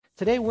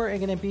Today we're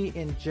going to be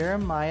in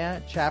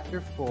Jeremiah chapter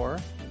 4,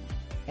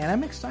 and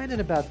I'm excited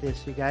about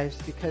this, you guys,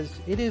 because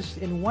it is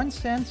in one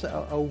sense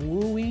a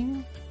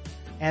wooing,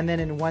 and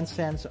then in one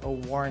sense a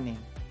warning.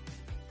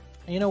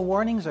 You know,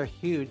 warnings are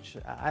huge.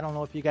 I don't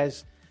know if you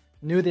guys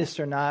knew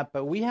this or not,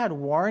 but we had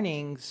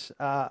warnings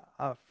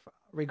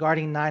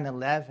regarding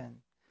 9/11.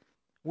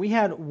 We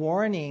had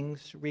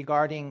warnings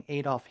regarding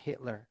Adolf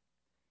Hitler.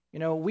 You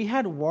know, we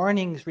had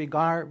warnings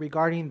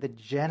regarding the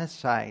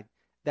genocide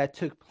that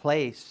took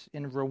place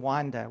in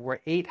Rwanda,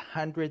 where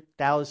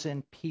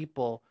 800,000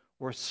 people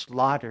were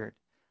slaughtered.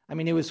 I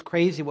mean, it was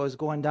crazy what was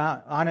going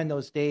on in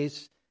those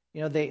days.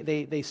 You know,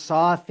 they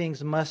saw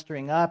things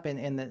mustering up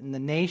in the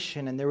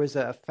nation, and there was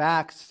a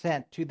fax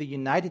sent to the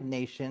United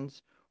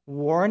Nations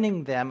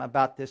warning them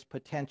about this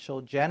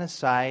potential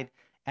genocide,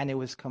 and it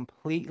was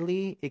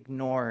completely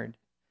ignored.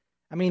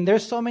 I mean,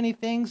 there's so many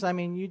things. I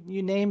mean,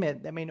 you name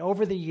it. I mean,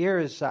 over the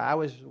years, I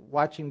was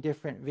watching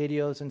different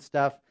videos and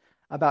stuff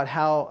about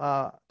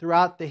how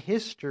throughout the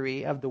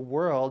history of the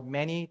world,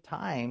 many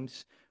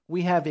times,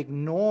 we have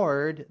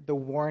ignored the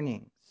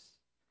warnings,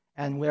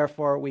 and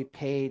therefore we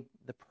paid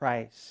the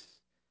price.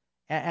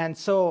 And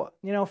so,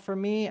 you know, for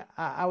me,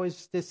 I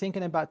was just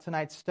thinking about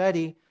tonight's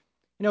study.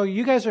 You know,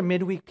 you guys are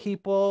midweek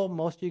people.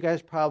 Most of you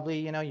guys probably,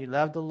 you know, you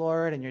love the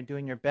Lord and you're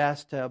doing your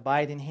best to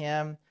abide in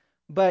Him.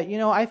 But, you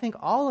know, I think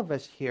all of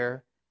us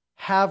here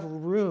have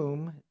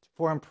room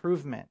for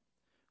improvement.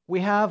 We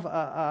have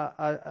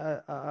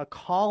a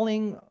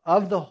calling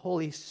of the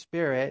Holy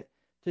Spirit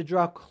to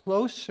draw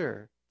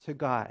closer to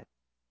God.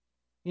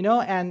 You know,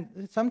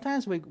 and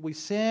sometimes we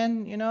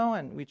sin, you know,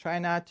 and we try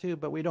not to,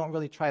 but we don't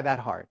really try that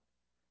hard.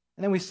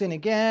 And then we sin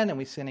again,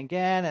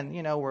 and,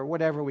 you know,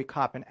 we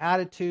cop in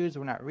attitudes,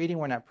 we're not reading,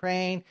 we're not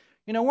praying.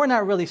 You know, we're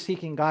not really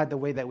seeking God the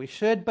way that we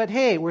should, but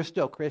hey, we're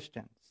still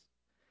Christians.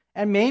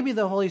 And maybe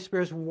the Holy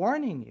Spirit's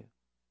warning you.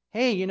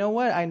 Hey, you know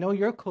what? I know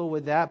you're cool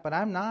with that, but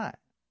I'm not.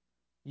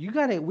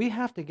 We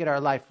have to get our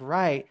life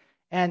right.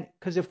 And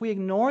because if we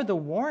ignore the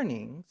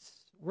warnings,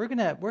 we're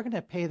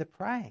gonna pay the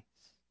price.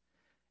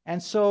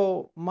 And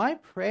so my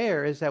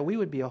prayer is that we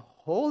would be a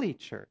holy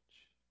church.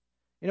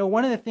 You know,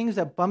 one of the things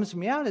that bums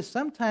me out is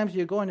sometimes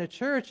you go into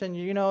church and,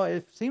 you know,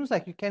 it seems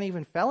like you can't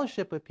even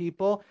fellowship with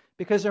people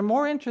because they're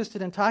more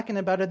interested in talking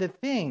about other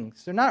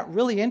things. They're not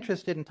really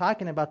interested in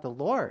talking about the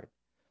Lord.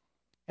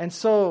 And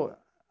so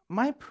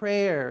my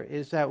prayer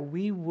is that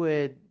we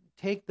would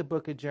take the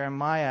book of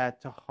Jeremiah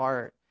to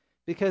heart,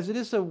 because it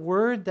is a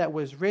word that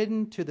was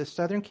written to the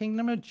southern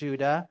kingdom of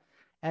Judah,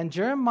 and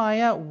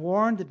Jeremiah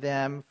warned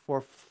them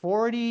for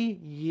 40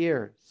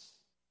 years.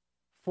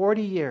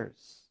 40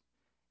 years.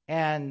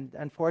 And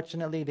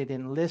unfortunately, they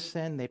didn't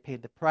listen. They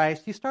paid the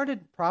price. He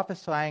started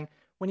prophesying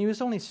when he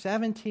was only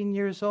 17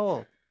 years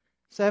old.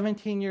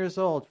 17 years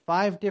old,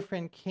 5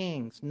 different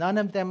kings. None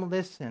of them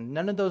listened.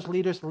 None of those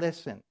leaders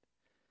listened.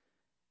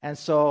 And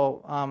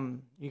so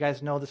you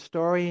guys know the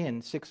story.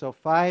 In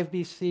 605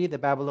 BC, the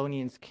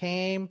Babylonians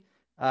came.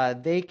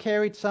 They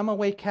carried some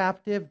away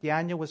captive.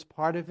 Daniel was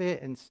part of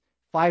it. In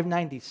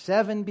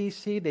 597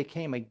 BC, they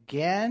came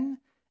again.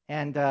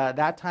 And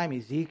that time,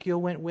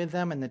 Ezekiel went with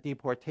them in the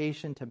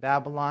deportation to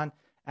Babylon.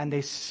 And they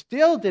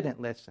still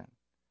didn't listen.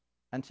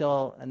 And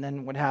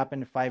then what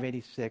happened in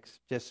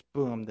 586? Just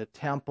boom, the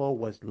temple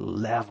was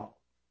leveled.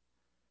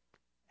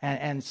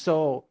 And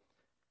so,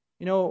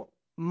 you know,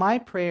 my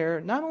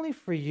prayer, not only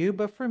for you,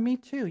 but for me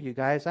too, you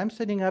guys. I'm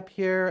sitting up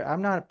here.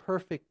 I'm not a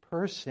perfect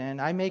person.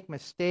 I make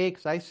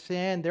mistakes. I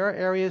sin. There are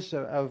areas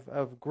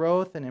of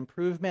growth and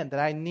improvement that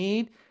I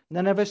need.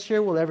 None of us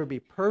here will ever be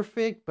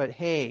perfect. But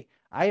hey,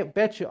 I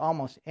bet you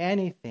almost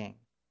anything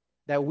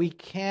that we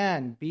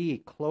can be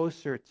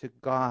closer to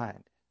God.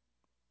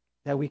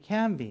 That we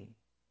can be.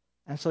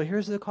 And so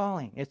here's the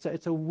calling.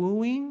 It's a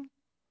wooing.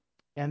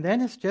 And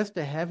then it's just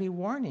a heavy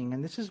warning.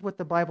 And this is what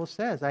the Bible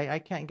says. I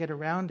can't get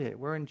around it.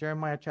 We're in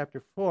Jeremiah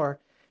chapter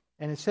 4.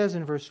 And it says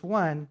in verse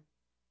 1,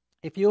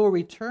 "If you will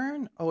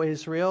return, O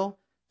Israel,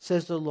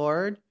 says the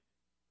Lord,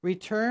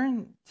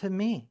 return to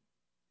me.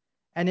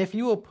 And if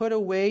you will put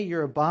away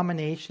your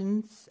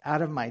abominations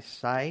out of my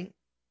sight,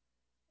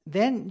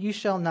 then you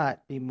shall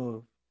not be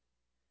moved.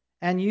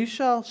 And you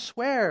shall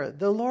swear,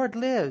 the Lord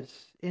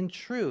lives, in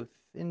truth,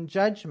 in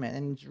judgment,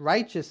 in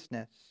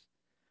righteousness.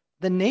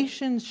 The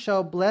nations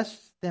shall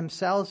bless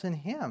themselves in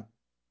him,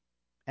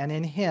 and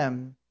in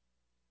him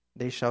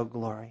they shall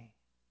glory."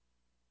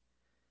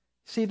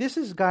 See, this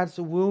is God's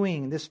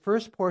wooing. This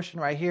first portion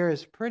right here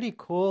is pretty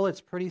cool.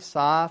 It's pretty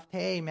soft.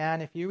 Hey,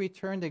 man, if you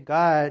return to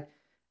God,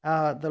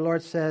 the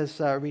Lord says,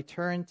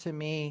 return to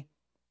me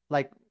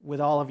like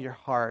with all of your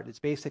heart. It's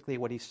basically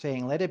what he's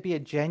saying. Let it be a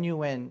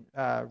genuine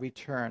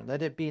return.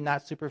 Let it be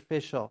not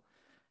superficial.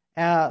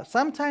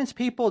 Sometimes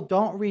people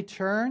don't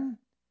return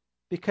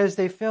because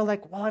they feel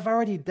like, well, I've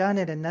already done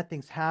it and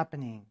nothing's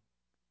happening.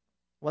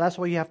 Well, that's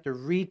why you have to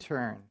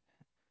return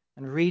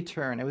and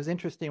return. It was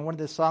interesting. One of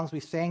the songs we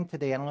sang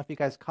today, I don't know if you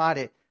guys caught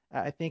it.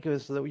 I think it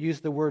was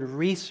used the word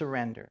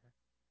resurrender.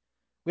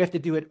 We have to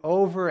do it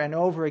over and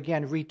over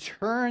again.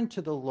 Return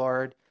to the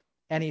Lord.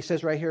 And he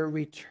says right here,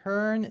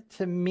 return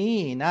to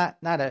me. Not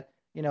a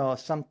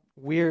some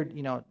weird,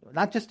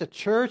 not just a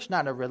church,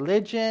 not a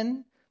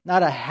religion,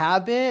 not a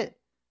habit,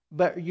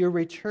 but you're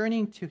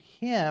returning to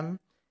Him.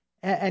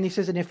 And He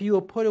says, and if you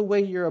will put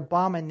away your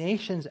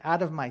abominations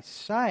out of my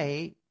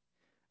sight.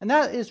 And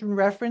that is in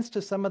reference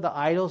to some of the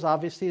idols,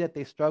 obviously, that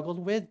they struggled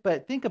with.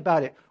 But think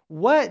about it.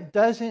 What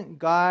doesn't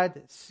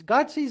God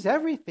sees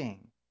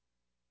everything.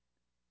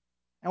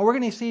 And we're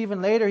going to see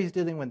even later, He's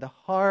dealing with the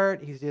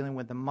heart. He's dealing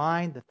with the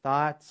mind, the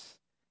thoughts.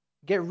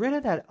 Get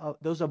rid of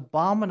those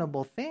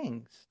abominable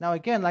things. Now,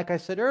 again, like I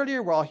said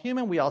earlier, we're all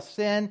human. We all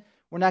sin.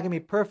 We're not going to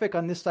be perfect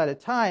on this side of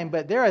time.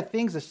 But there are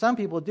things that some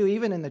people do,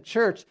 even in the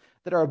church,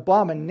 that are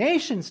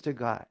abominations to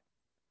God.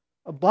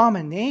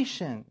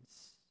 Abominations.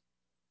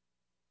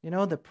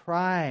 The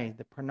pride,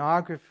 the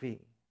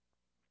pornography,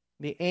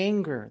 the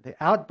anger, the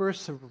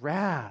outbursts of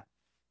wrath.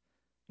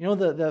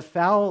 The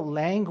foul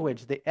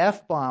language, the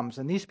F-bombs.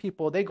 And these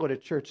people, they go to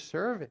church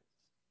service.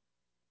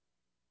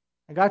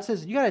 And God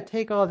says, you got to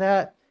take all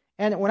that.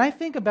 And when I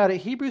think about it,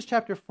 Hebrews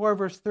chapter 4,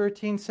 verse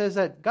 13 says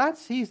that God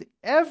sees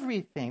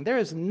everything. There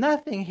is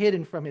nothing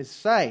hidden from His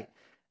sight.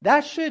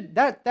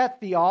 That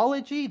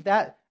theology,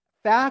 that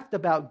fact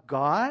about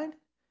God,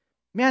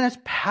 man, it's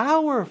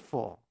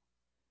powerful.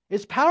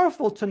 It's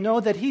powerful to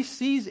know that He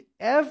sees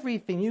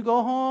everything. You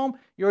go home,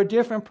 you're a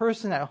different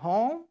person at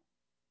home.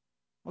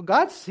 Well,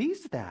 God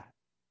sees that.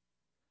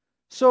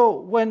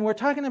 So when we're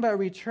talking about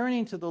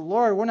returning to the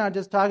Lord, we're not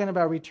just talking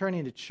about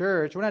returning to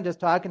church. We're not just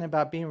talking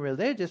about being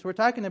religious. We're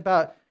talking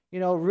about,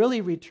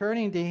 really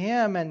returning to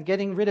Him and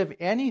getting rid of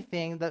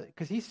anything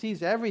because He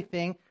sees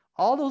everything,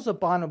 all those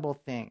abominable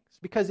things.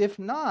 Because if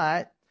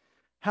not,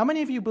 how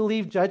many of you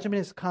believe judgment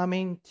is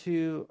coming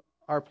to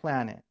our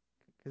planet?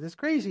 Because it's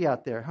crazy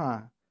out there, huh?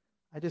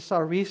 I just saw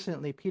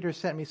recently, Peter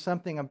sent me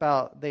something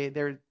about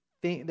there's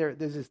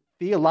this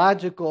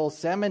theological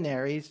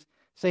seminaries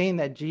saying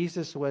that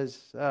Jesus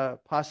was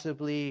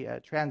possibly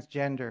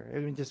transgender. I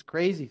mean, just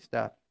crazy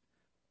stuff.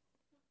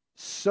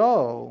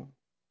 So,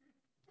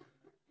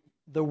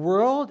 the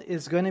world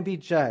is going to be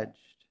judged.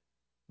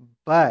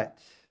 But,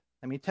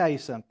 let me tell you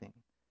something.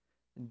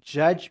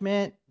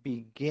 Judgment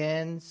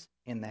begins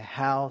in the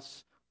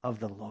house of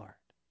the Lord.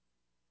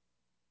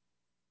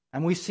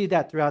 And we see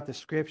that throughout the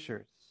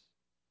Scriptures.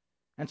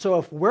 And so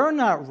if we're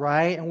not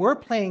right and we're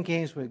playing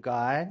games with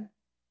God,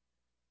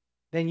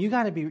 then you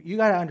got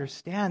to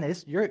understand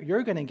this.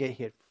 You're going to get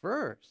hit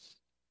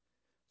first.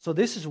 So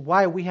this is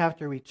why we have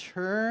to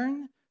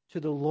return to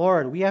the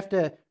Lord. We have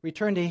to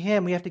return to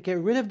Him. We have to get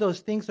rid of those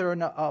things that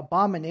are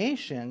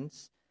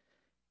abominations.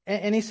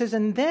 And He says,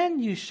 and then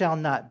you shall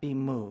not be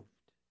moved.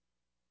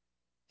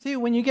 See,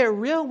 when you get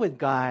real with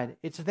God,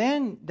 it's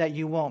then that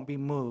you won't be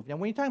moved. And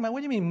when you're talking about,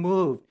 what do you mean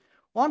moved?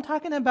 Well, I'm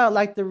talking about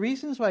like the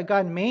reasons why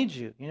God made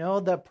you,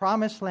 the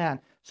promised land.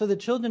 So the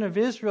children of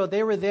Israel,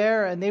 they were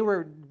there and they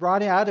were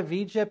brought out of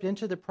Egypt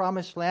into the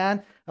promised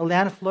land, a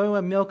land flowing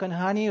with milk and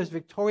honey. It was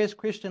victorious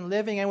Christian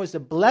living and it was a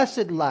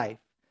blessed life.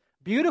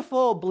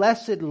 Beautiful,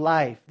 blessed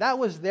life. That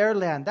was their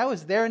land. That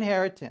was their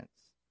inheritance.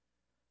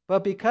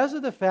 But because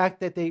of the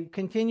fact that they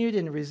continued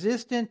in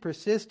resistant,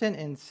 persistent,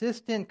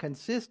 insistent,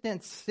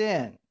 consistent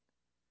sin,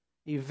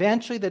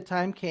 eventually the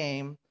time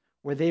came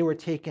where they were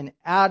taken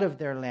out of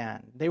their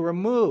land. They were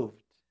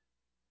moved.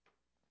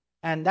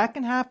 And that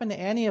can happen to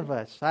any of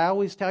us. I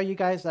always tell you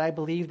guys that I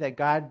believe that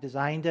God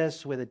designed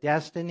us with a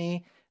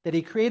destiny, that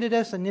He created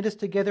us and knit us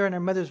together in our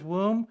mother's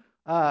womb.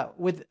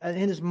 In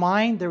His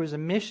mind, there was a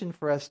mission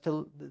for us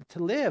to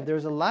live. There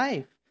was a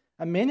life,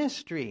 a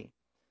ministry.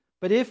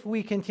 But if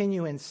we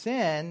continue in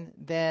sin,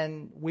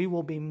 then we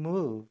will be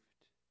moved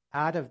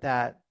out of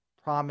that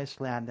promised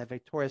land, that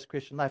victorious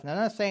Christian life. Now, I'm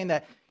not saying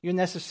that you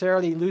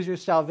necessarily lose your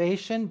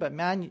salvation, but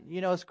man,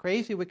 it's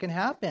crazy what can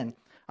happen.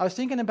 I was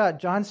thinking about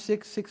John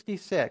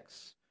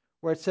 6:66,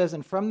 where it says,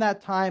 and from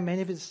that time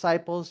many of His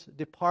disciples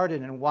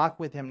departed and walked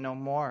with Him no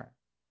more.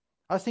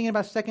 I was thinking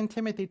about 2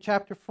 Timothy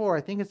chapter 4,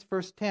 I think it's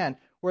verse 10,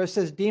 where it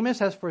says, Demas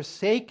has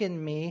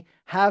forsaken me,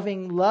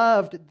 having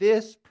loved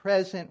this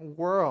present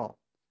world.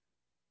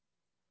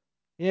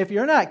 And if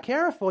you're not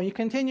careful, you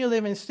continue to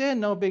live in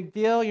sin, no big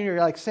deal. You're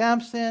like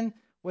Samson.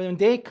 When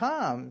day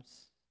comes,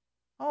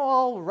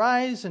 I'll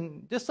rise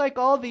and just like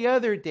all the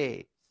other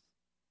days.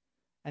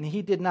 And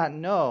he did not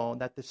know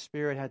that the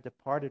Spirit had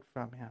departed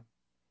from him.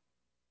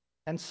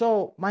 And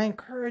so my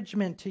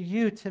encouragement to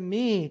you, to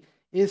me,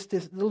 is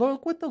to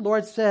look what the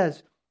Lord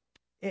says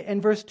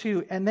in verse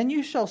 2. And then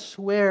you shall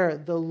swear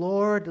the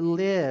Lord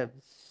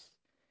lives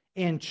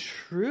in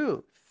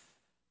truth,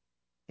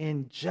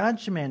 in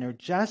judgment or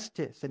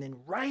justice, and in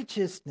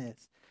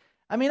righteousness.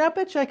 I mean, I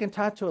bet you I can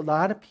talk to a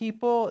lot of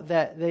people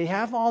that they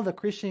have all the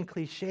Christian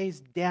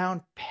cliches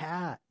down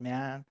pat,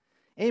 man.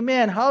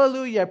 Amen.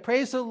 Hallelujah.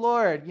 Praise the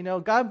Lord.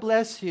 God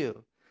bless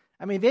you.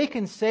 I mean, they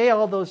can say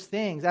all those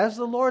things. As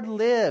the Lord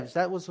lives.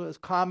 That was a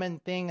common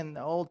thing in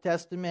the Old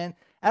Testament.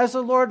 As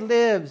the Lord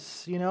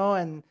lives, but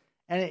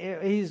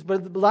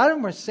a lot of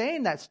them are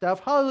saying that stuff.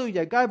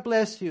 Hallelujah. God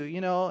bless you,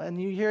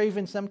 and you hear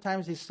even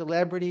sometimes these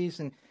celebrities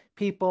and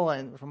people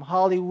and from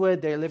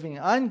Hollywood, they're living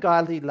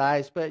ungodly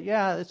lives, but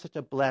yeah, it's such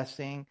a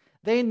blessing.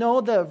 They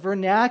know the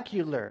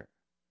vernacular.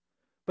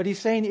 But he's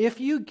saying if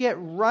you get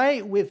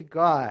right with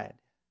God,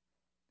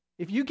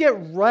 if you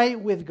get right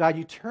with God,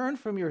 you turn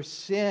from your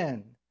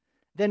sin,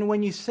 then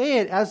when you say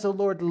it as the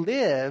Lord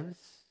lives,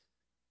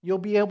 you'll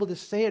be able to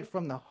say it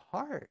from the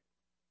heart.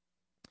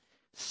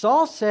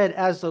 Saul said,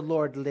 as the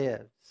Lord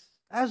lives.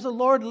 As the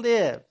Lord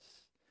lives.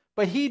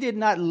 But he did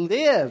not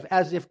live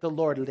as if the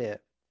Lord lived.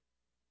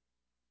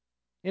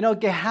 You know,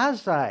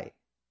 Gehazi,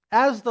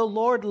 as the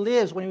Lord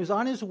lives, when he was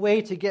on his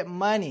way to get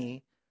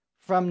money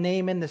from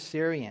Naaman the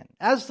Syrian.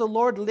 As the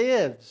Lord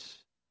lives.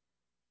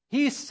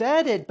 He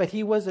said it, but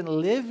he wasn't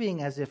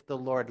living as if the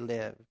Lord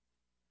lived.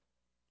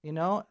 You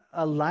know,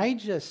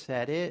 Elijah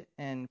said it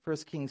in 1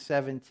 Kings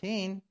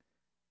 17.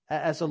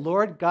 As the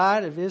Lord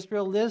God of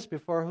Israel lives,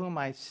 before whom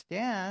I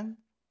stand.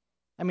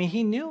 I mean,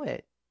 he knew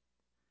it.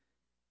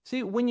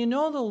 See, when you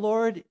know the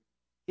Lord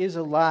is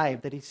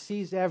alive, that he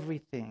sees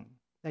everything,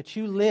 that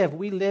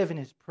we live in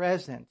his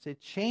presence,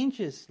 it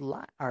changes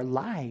our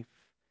life.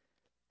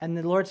 And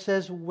the Lord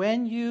says,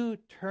 when you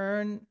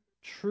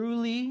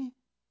truly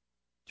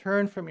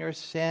turn from your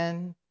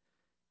sin,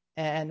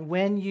 and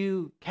when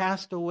you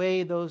cast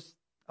away those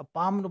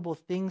abominable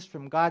things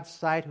from God's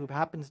sight, who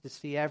happens to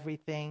see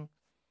everything,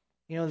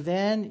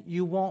 then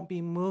you won't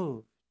be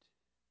moved.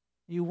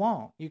 You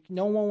won't.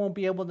 No one will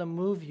be able to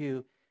move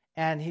you.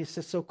 And he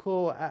says, so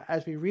cool,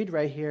 as we read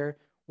right here,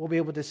 we'll be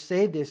able to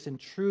say this in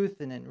truth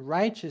and in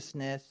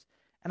righteousness.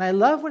 And I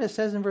love what it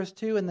says in verse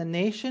 2, and the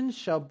nations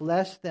shall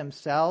bless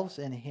themselves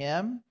in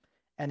him,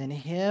 and in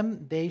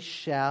him they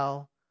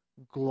shall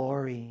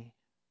glory.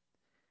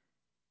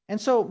 And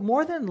so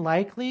more than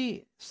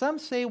likely, some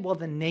say, well,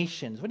 the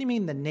nations. What do you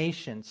mean the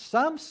nations?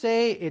 Some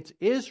say it's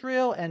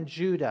Israel and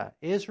Judah.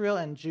 Israel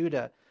and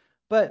Judah.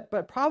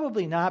 But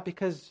probably not,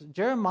 because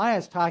Jeremiah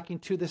is talking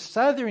to the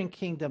southern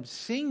kingdom,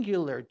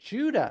 singular,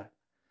 Judah.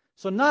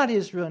 So not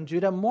Israel and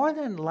Judah. More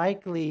than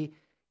likely,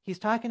 he's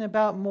talking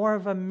about more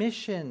of a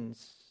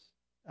missions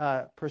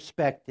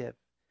perspective.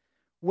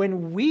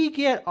 When we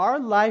get our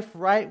life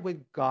right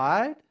with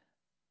God,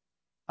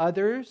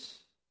 others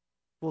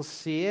will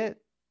see it.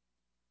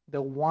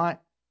 They'll want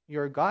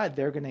your God.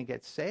 They're going to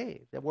get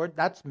saved.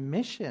 That's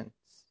missions.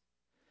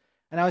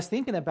 And I was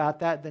thinking about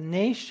that, the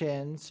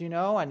nations,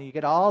 and you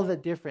get all the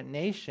different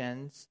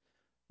nations,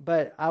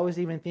 but I was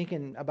even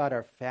thinking about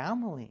our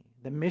family,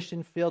 the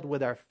mission field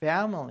with our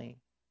family.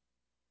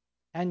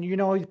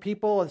 And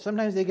people,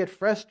 sometimes they get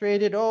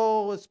frustrated,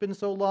 oh, it's been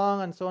so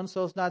long and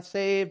so-and-so's not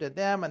saved, and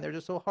they're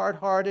just so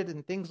hard-hearted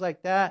and things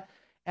like that.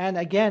 And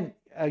again,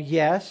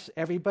 yes,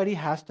 everybody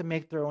has to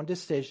make their own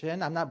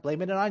decision. I'm not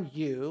blaming it on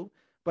you.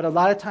 But a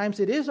lot of times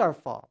it is our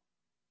fault.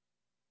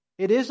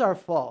 It is our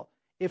fault.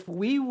 If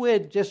we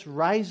would just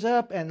rise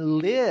up and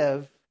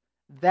live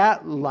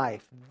that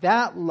life,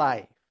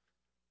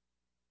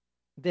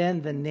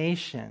 then the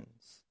nations,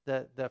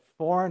 the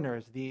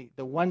foreigners, the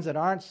ones that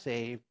aren't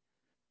saved,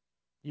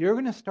 you're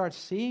going to start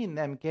seeing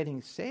them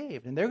getting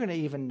saved. And they're going to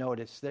even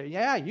notice that,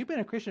 yeah, you've been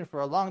a Christian for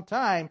a long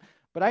time,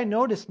 but I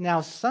notice now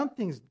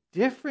something's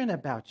different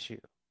about you.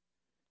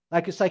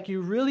 It's like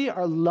you really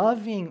are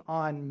loving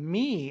on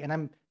me, and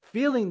I'm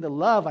feeling the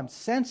love, I'm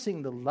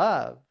sensing the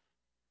love,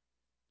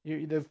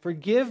 the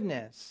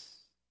forgiveness,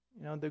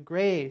 the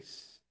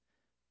grace.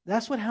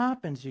 That's what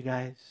happens, you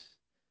guys.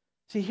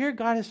 See, here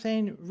God is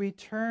saying,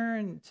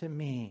 return to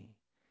me.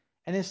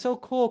 And it's so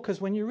cool, because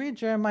when you read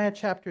Jeremiah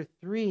chapter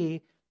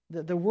 3,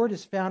 the word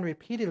is found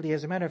repeatedly.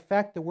 As a matter of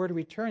fact, the word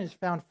return is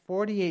found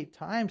 48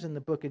 times in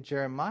the book of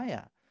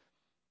Jeremiah.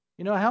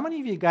 How many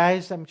of you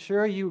guys, I'm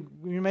sure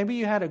maybe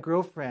you had a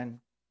girlfriend,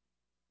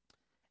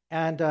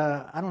 and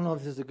I don't know if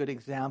this is a good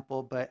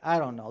example, but I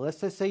don't know.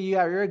 Let's just say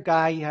you're a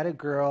guy, you had a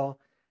girl,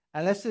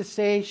 and let's just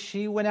say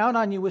she went out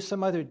on you with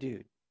some other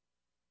dude,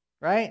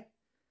 right?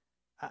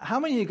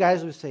 How many of you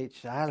guys would say,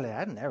 Charlie,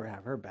 I'd never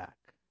have her back?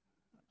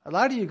 A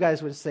lot of you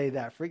guys would say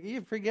that.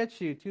 Forget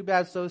you. Too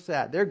bad, so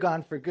sad. They're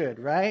gone for good,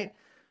 right?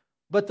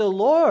 But the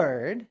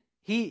Lord,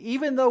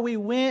 even though we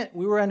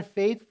were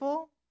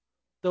unfaithful,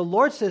 the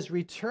Lord says,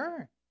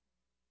 return.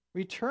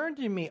 Return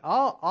to me.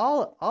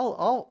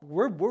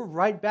 We're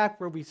right back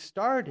where we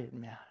started,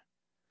 man.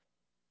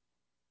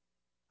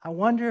 I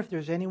wonder if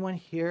there's anyone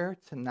here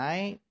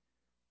tonight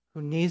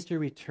who needs to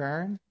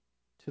return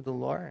to the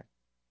Lord.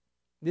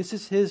 This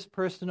is his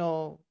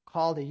personal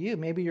call to you.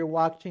 Maybe you're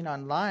watching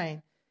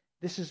online.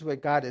 This is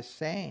what God is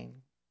saying.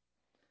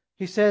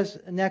 He says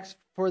next,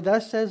 for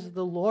thus says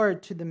the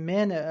Lord to the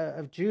men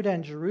of Judah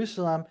and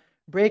Jerusalem,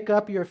 break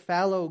up your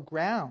fallow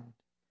ground.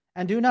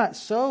 And do not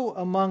sow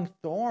among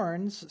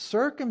thorns.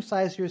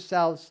 Circumcise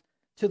yourselves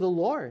to the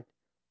Lord,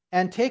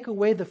 and take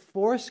away the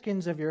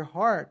foreskins of your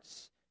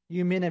hearts,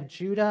 you men of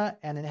Judah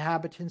and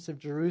inhabitants of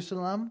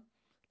Jerusalem,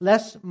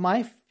 lest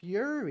my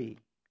fury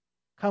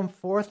come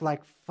forth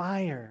like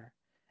fire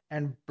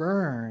and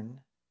burn,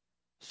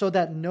 so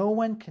that no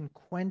one can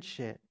quench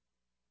it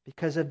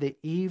because of the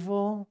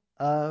evil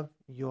of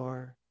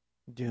your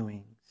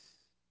doings.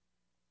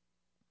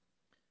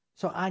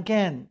 So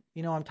again,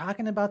 I'm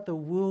talking about the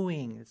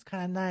wooing. It's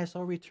kind of nice.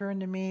 Oh, return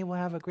to me. We'll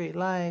have a great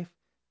life.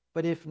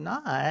 But if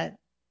not,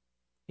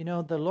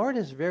 the Lord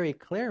is very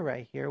clear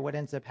right here what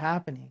ends up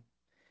happening.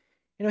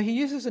 He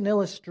uses an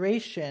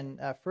illustration,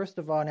 first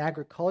of all, an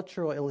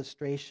agricultural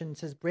illustration. It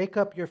says, break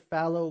up your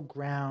fallow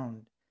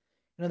ground.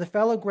 The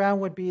fallow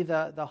ground would be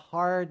the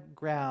hard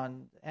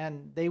ground,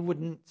 and they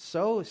wouldn't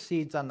sow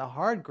seeds on the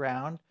hard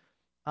ground.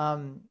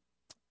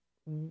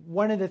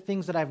 One of the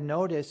things that I've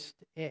noticed,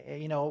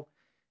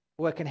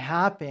 what can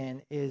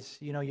happen is,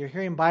 you're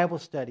hearing Bible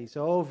studies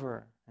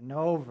over and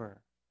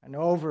over and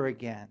over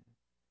again,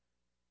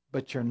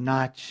 but you're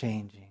not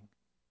changing.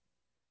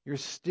 You're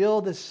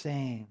still the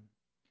same.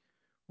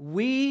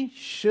 We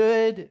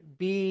should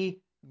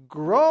be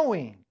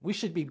growing. We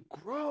should be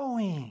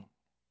growing.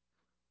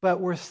 But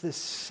we're the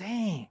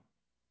same.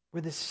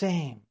 We're the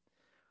same.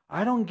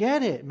 I don't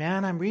get it,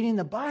 man. I'm reading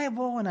the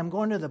Bible and I'm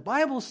going to the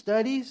Bible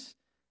studies.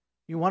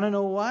 You want to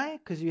know why?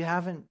 Because you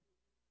haven't,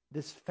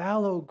 this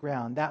fallow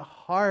ground, that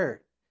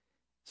heart,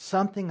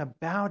 something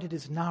about it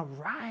is not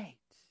right.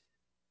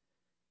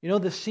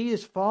 The seed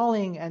is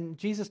falling, and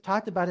Jesus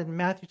talked about it in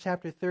Matthew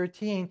chapter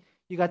 13.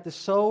 You got the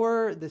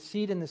sower, the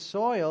seed in the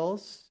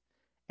soils,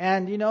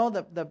 and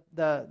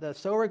the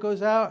sower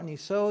goes out and he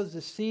sows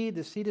the seed.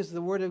 The seed is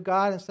the word of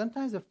God, and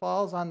sometimes it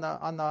falls on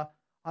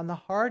the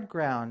hard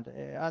ground.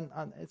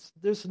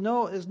 There's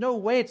no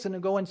way it's going to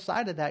go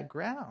inside of that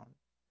ground.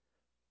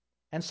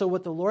 And so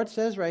what the Lord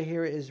says right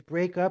here is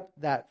break up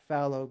that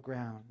fallow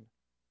ground.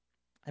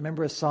 I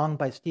remember a song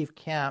by Steve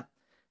Camp.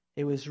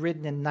 It was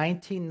written in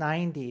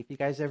 1990. If you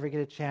guys ever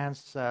get a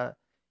chance,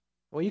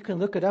 you can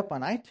look it up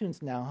on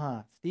iTunes now,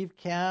 huh? Steve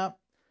Camp,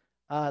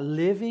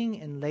 Living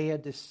in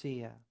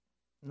Laodicea.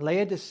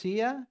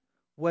 Laodicea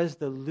was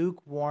the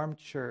lukewarm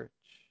church.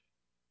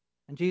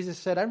 And Jesus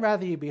said, I'd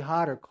rather you be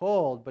hot or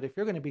cold, but if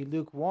you're going to be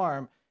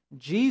lukewarm,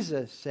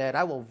 Jesus said,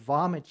 I will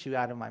vomit you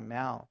out of my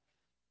mouth.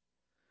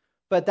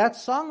 But that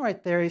song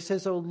right there, he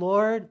says, O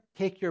Lord,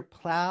 take your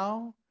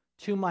plow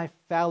to my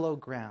fallow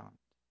ground.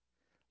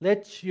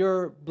 Let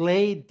your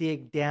blade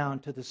dig down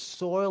to the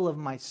soil of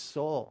my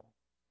soul.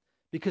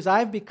 Because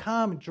I've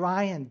become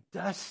dry and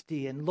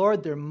dusty, and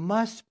Lord, there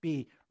must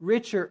be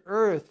richer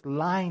earth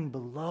lying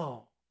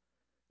below.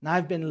 And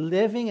I've been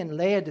living in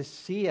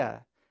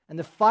Laodicea, and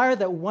the fire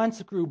that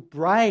once grew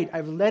bright,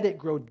 I've let it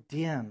grow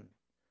dim.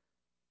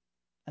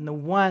 And the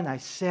one I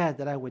said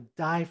that I would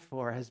die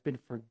for has been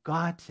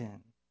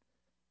forgotten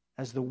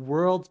as the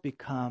world's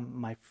become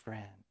my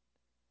friend.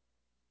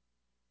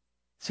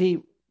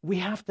 See, we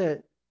have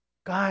to,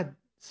 God,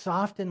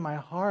 soften my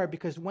heart,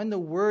 because when the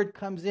word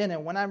comes in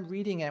and when I'm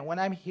reading it, when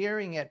I'm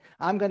hearing it,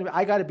 I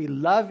got to be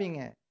loving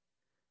it.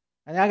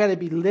 And I got to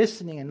be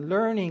listening and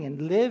learning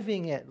and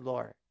living it,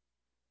 Lord.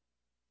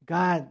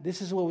 God,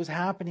 this is what was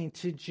happening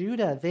to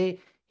Judah.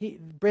 He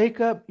break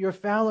up your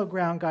fallow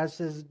ground, God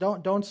says.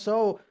 Don't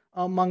sow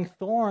among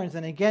thorns.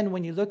 And again,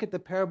 when you look at the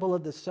parable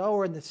of the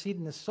sower and the seed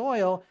in the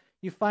soil,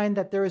 you find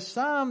that there is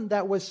some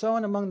that was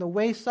sown among the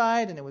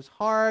wayside and it was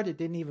hard, it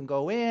didn't even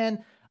go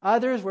in.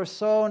 Others were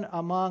sown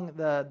among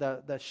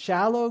the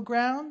shallow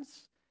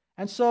grounds.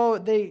 And so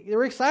they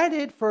were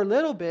excited for a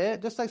little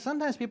bit, just like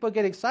sometimes people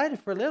get excited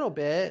for a little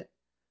bit.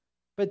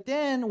 But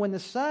then when the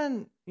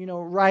sun,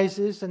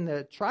 rises and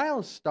the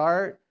trials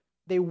start,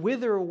 they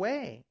wither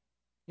away.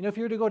 If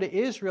you were to go to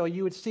Israel,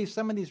 you would see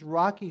some of these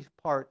rocky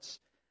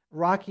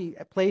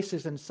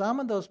places, and some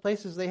of those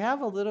places, they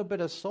have a little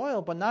bit of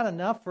soil, but not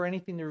enough for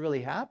anything to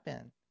really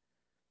happen.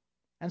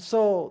 And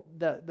so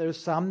there's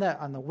some that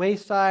on the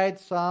wayside,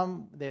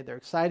 some they're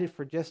excited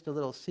for just a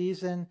little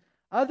season.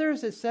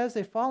 Others, it says,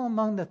 they fall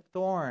among the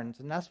thorns,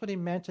 and that's what he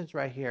mentions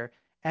right here.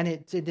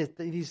 And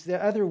these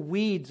other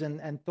weeds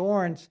and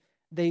thorns,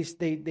 they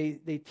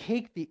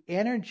take the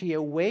energy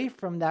away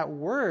from that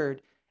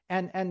word,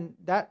 and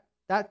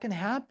that can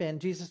happen.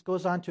 Jesus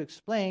goes on to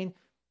explain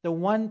the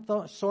one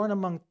sown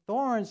among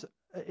thorns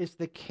is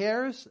the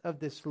cares of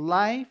this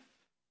life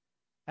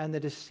and the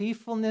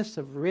deceitfulness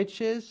of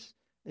riches.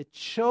 It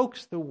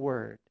chokes the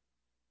word,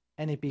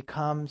 and it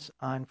becomes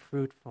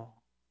unfruitful.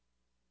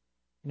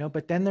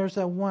 But then there's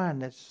a one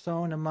that's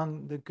sown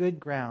among the good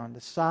ground,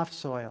 the soft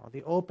soil,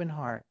 the open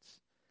hearts.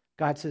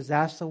 God says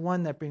that's the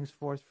one that brings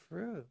forth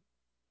fruit.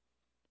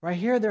 Right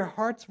here, their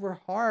hearts were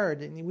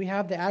hard, and we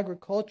have the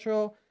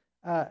agricultural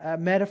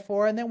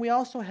metaphor, and then we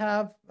also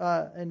have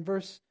in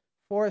verse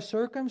 4,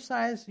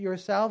 circumcise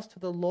yourselves to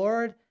the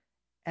Lord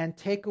and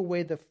take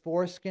away the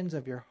foreskins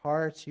of your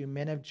hearts, you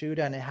men of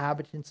Judah and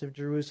inhabitants of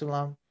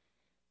Jerusalem,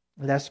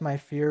 lest my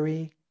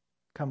fury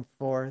come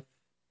forth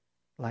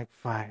like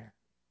fire.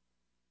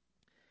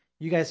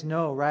 You guys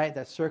know, right,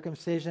 that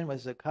circumcision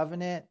was a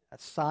covenant, a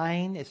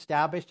sign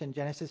established in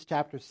Genesis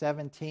chapter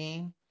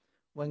 17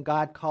 when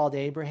God called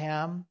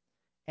Abraham.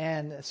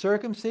 And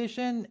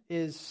circumcision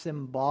is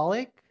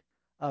symbolic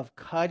of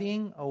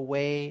cutting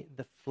away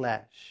the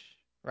flesh,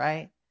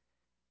 right?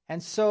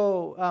 And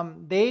so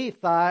they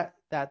thought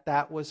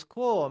that was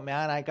cool,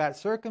 man. I got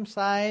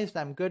circumcised.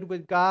 I'm good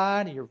with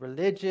God. You're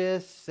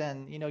religious,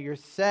 and you're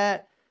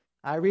set.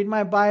 I read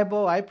my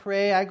Bible. I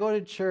pray. I go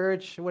to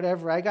church.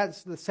 Whatever. I got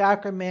the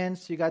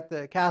sacraments. You got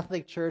the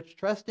Catholic Church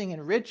trusting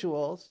in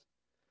rituals.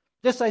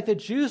 Just like the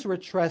Jews were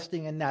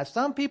trusting in that.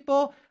 Some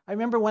people, I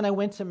remember when I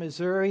went to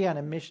Missouri on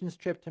a missions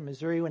trip to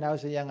Missouri when I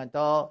was a young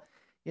adult,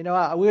 we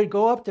would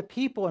go up to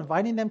people,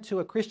 inviting them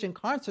to a Christian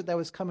concert that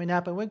was coming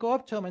up, and we'd go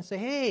up to them and say,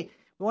 hey,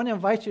 we want to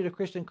invite you to a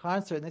Christian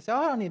concert. And they say, oh,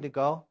 I don't need to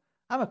go.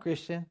 I'm a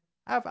Christian.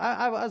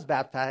 I was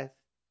baptized.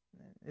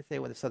 They say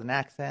with a southern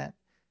accent.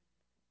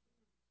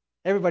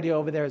 Everybody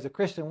over there is a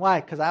Christian.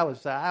 Why? Because I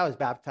was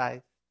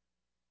baptized.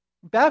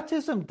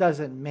 Baptism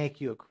doesn't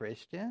make you a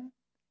Christian.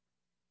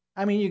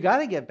 I mean, you got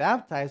to get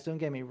baptized, don't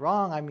get me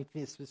wrong. I mean,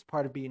 this is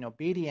part of being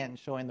obedient and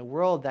showing the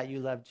world that you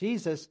love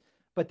Jesus,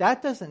 but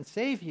that doesn't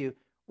save you.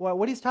 Well,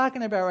 what he's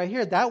talking about right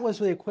here, that was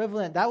the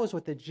equivalent, that was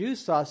what the Jews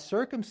saw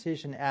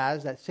circumcision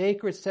as, that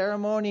sacred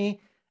ceremony.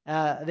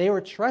 They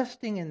were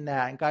trusting in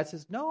that. And God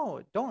says,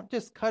 no, don't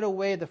just cut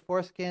away the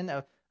foreskin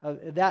of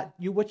that.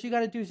 What you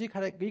got to do is you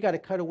got to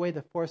cut away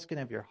the foreskin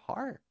of your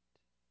heart.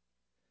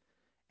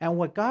 And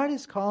what God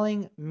is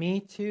calling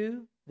me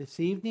to this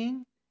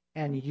evening,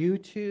 and you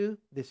too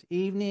this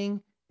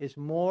evening, is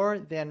more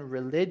than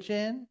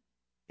religion.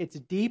 It's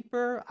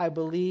deeper, I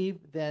believe,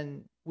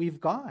 than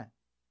we've gone.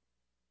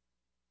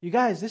 You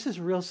guys, this is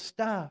real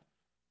stuff.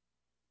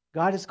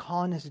 God is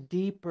calling us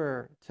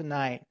deeper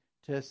tonight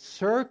to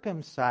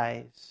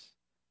circumcise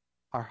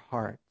our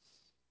hearts,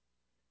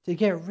 to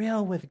get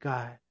real with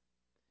God.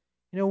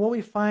 What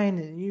we find,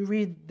 and you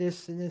read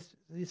this, and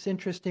it's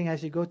interesting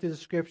as you go through the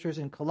scriptures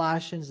in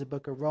Colossians, the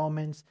book of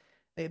Romans,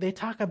 they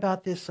talk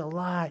about this a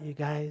lot, you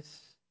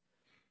guys.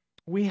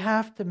 We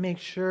have to make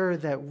sure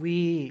that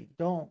we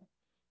don't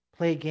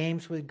play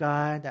games with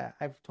God.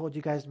 I've told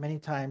you guys many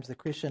times, the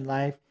Christian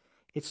life,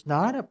 it's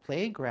not a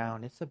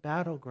playground, it's a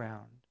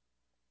battleground.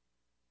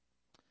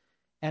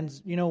 And,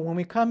 when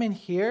we come in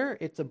here,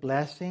 it's a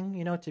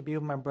blessing, to be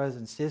with my brothers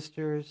and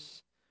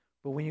sisters.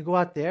 But when you go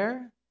out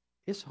there,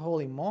 it's a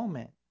holy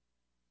moment.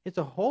 It's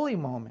a holy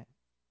moment.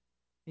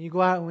 You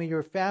go out with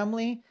your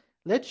family,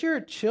 let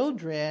your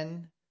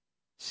children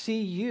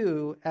see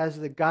you as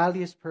the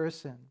godliest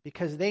person,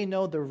 because they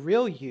know the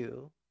real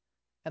you,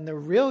 and the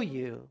real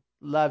you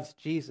loves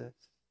Jesus.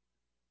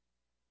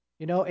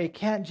 It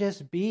can't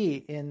just be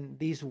in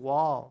these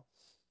walls.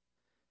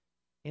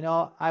 I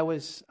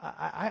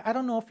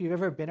don't know if you've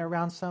ever been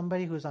around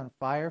somebody who's on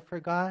fire for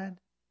God.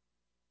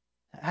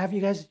 Have you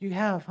guys? You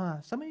have,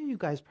 huh? Some of you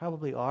guys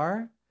probably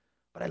are,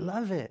 but I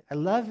love it. I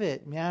love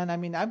it, man. I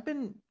mean,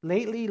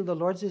 lately, the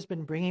Lord's just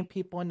been bringing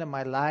people into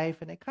my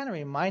life, and it kind of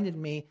reminded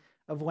me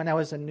of when I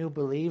was a new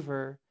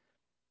believer.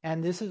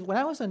 And this is when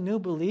I was a new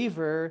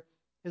believer,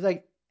 it's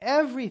like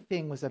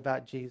everything was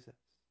about Jesus.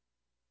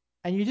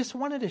 And you just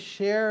wanted to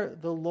share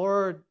the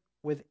Lord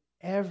with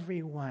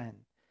everyone.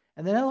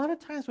 And then a lot of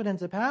times what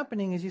ends up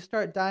happening is you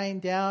start dying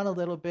down a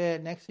little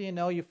bit. Next thing you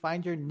know, you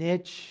find your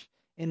niche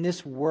in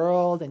this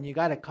world, and you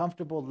got a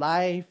comfortable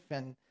life.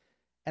 And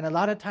a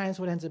lot of times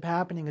what ends up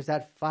happening is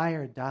that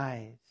fire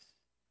dies.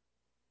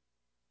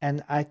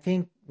 And I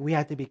think we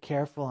have to be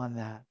careful on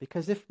that,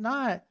 because if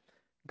not,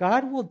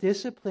 God will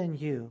discipline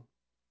you.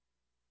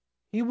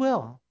 He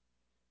will.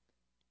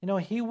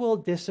 He will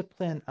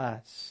discipline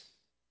us.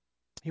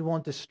 He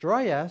won't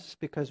destroy us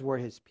because we're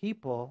his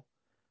people,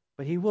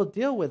 but he will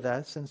deal with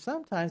us, and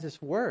sometimes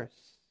it's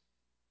worse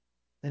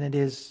than it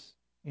is,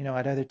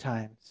 at other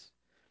times.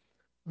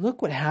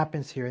 Look what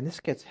happens here, and this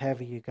gets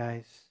heavy, you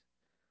guys.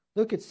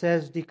 Look, it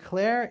says,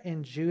 declare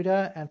in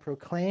Judah and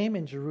proclaim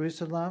in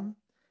Jerusalem,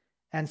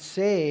 and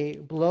say,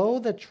 blow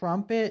the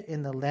trumpet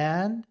in the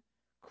land,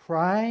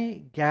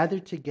 cry, gather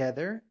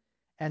together,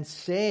 and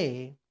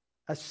say,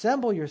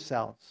 assemble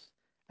yourselves,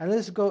 and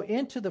let's go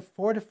into the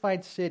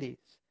fortified cities.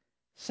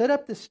 Set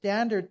up the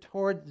standard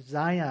toward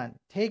Zion.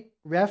 Take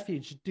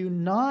refuge. Do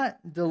not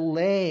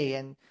delay.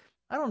 And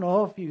I don't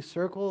know if you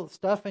circle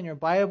stuff in your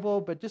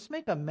Bible, but just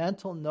make a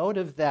mental note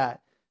of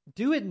that.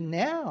 Do it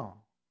now.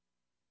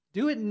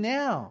 Do it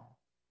now.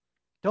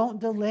 Don't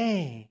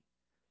delay.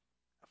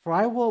 For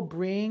I will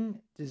bring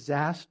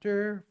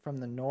disaster from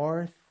the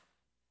north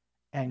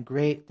and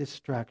great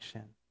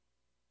destruction.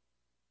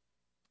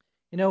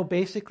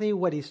 Basically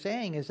what he's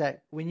saying is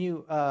that when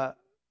you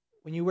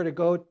were to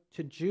go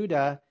to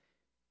Judah,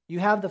 you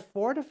have the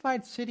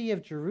fortified city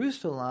of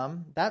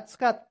Jerusalem. That's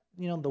got,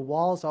 the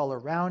walls all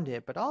around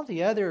it. But all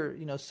the other,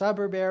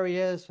 suburb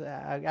areas,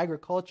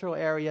 agricultural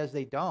areas,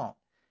 they don't.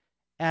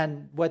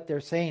 And what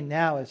they're saying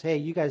now is, hey,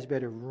 you guys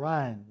better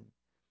run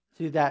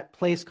to that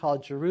place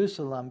called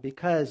Jerusalem,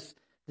 because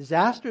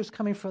disaster is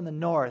coming from the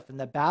north. And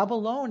the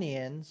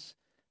Babylonians,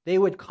 they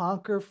would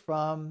conquer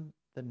from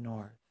the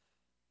north.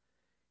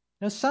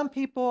 Some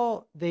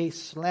people, they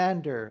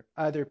slander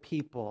other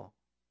people.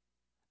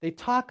 They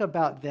talk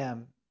about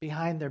them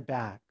behind their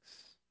backs.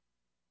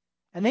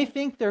 And they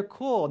think they're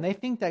cool, and they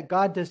think that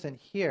God doesn't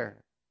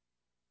hear.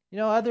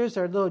 Others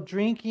are a little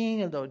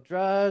drinking, a little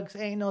drugs,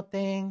 ain't no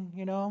thing,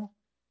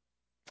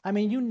 I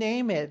mean, you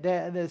name it.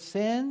 The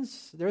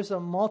sins, there's a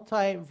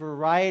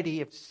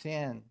multi-variety of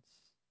sins.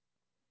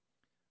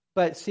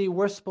 But see,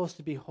 we're supposed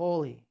to be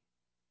holy.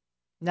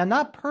 Now,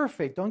 not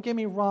perfect, don't get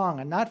me wrong.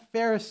 I'm not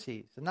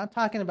Pharisees. I'm not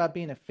talking about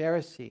being a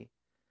Pharisee.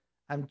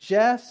 I'm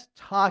just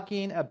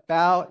talking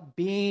about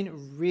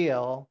being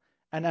real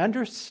and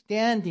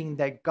understanding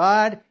that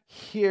God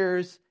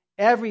hears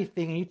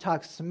everything. And you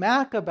talk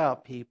smack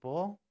about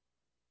people,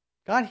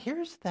 God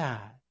hears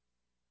that.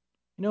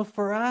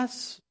 For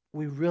us,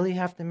 we really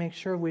have to make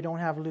sure we don't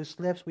have loose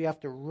lips. We have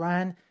to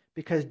run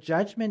because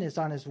judgment is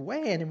on his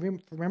way.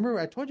 And remember,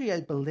 I told you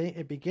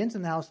it begins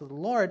in the house of the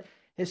Lord.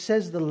 It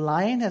says the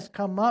lion has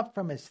come up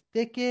from his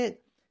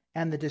thicket,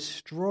 and the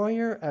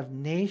destroyer of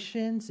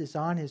nations is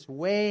on his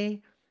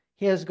way.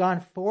 He has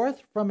gone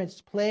forth from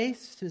his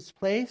place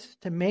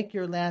to make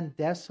your land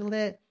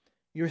desolate.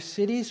 Your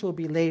cities will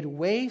be laid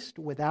waste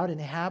without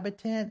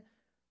inhabitant.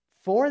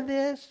 For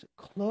this,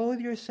 clothe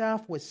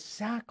yourself with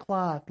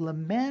sackcloth,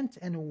 lament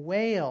and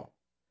wail,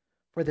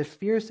 for the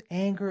fierce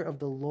anger of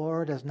the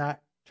Lord has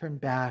not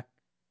turned back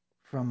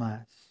from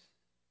us.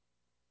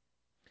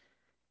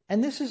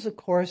 And this is, of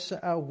course,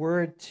 a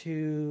word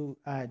to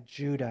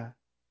Judah,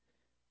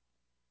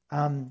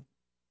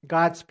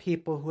 God's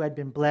people who had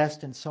been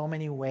blessed in so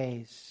many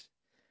ways.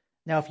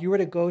 Now, if you were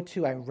to go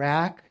to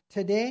Iraq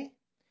today,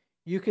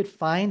 you could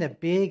find a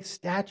big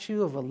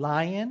statue of a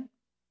lion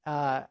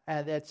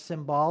that's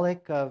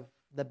symbolic of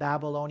the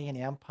Babylonian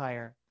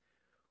Empire.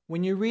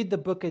 When you read the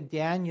book of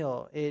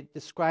Daniel, it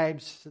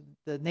describes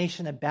the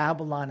nation of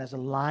Babylon as a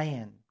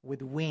lion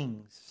with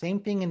wings. Same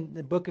thing in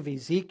the book of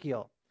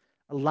Ezekiel,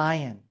 a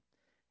lion.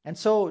 And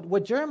so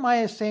what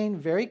Jeremiah is saying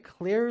very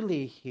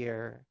clearly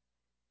here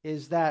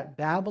is that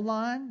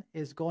Babylon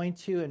is going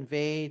to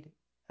invade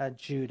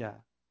Judah.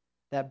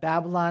 That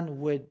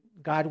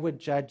God would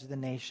judge the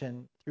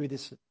nation through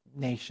this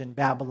nation,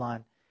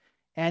 Babylon.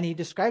 And he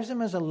describes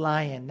him as a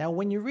lion. Now,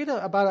 when you read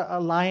about a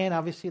lion,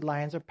 obviously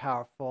lions are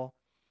powerful.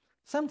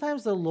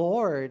 Sometimes the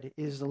Lord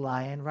is the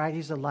lion, right?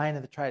 He's the lion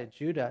of the tribe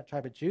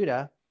of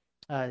Judah,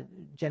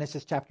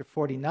 Genesis chapter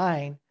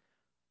 49.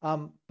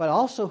 But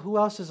also, who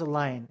else is a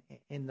lion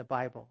in the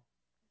Bible?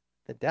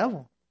 The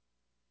devil.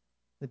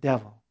 The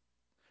devil.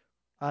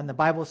 And the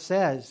Bible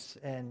says,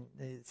 and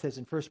it says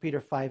in 1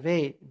 Peter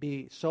 5:8,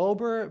 be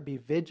sober, be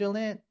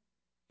vigilant,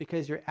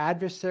 because your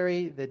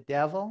adversary, the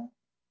devil,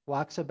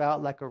 walks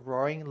about like a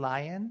roaring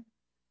lion,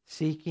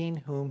 seeking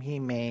whom he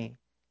may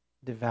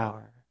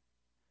devour.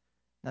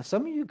 Now,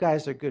 some of you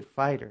guys are good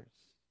fighters.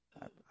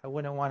 I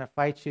wouldn't want to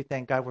fight you.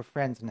 Thank God we're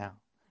friends now.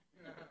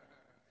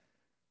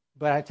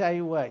 But I tell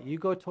you what, you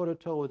go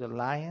toe-to-toe with a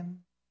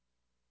lion,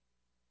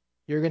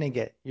 you're going to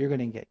get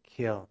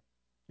killed.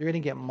 You're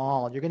going to get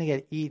mauled. You're going to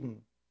get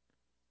eaten.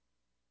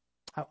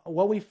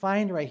 What we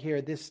find right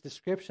here, this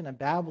description of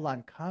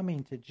Babylon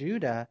coming to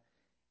Judah,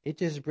 it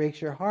just breaks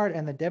your heart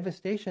and the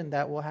devastation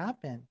that will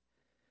happen.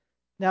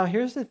 Now,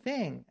 here's the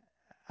thing.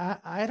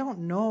 I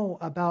don't know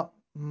about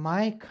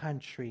my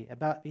country,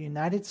 about the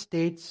United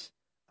States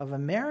of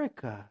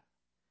America.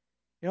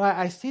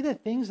 I see the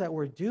things that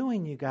we're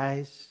doing, you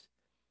guys,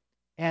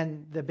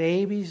 and the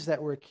babies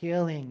that we're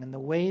killing, and the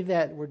way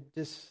that we're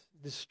just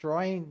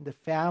destroying the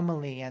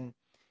family, and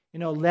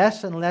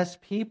less and less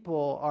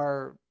people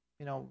are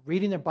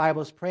reading their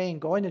Bibles, praying,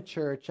 going to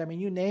church. I mean,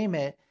 you name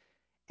it.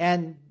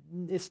 And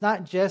it's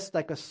not just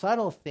like a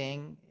subtle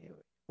thing.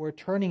 We're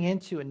turning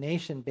into a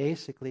nation,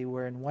 basically,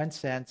 where in one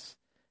sense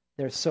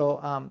they're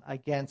so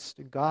against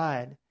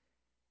God.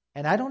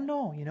 And I don't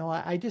know.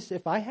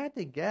 If I had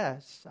to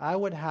guess, I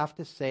would have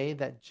to say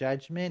that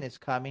judgment is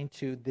coming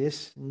to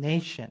this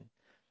nation.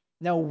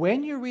 Now,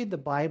 when you read the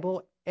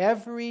Bible,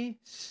 every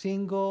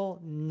single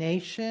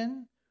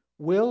nation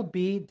will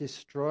be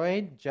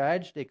destroyed,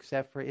 judged,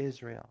 except for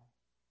Israel.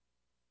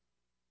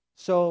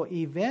 So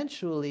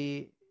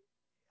eventually,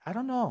 I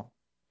don't know.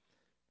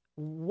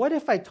 What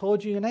if I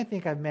told you, and I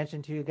think I've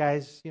mentioned to you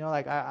guys,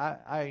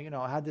 I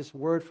had this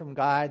word from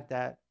God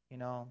that,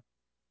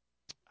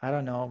 I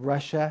don't know,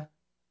 Russia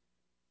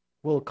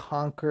will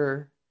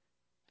conquer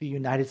the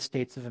United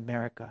States of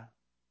America.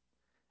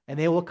 And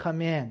they will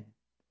come in,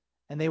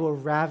 and they will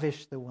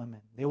ravish the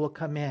women. They will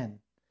come in.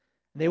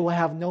 They will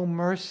have no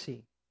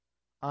mercy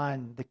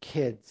on the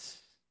kids.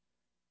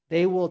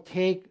 They will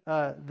take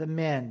the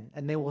men,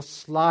 and they will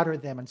slaughter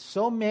them. And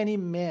so many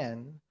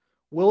men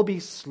will be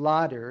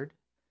slaughtered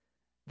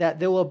that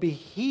there will be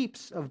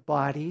heaps of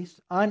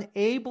bodies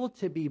unable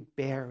to be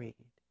buried.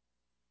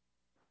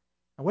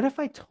 And what if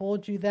I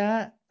told you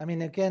that? I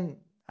mean, again,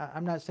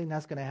 I'm not saying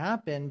that's going to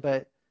happen,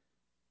 but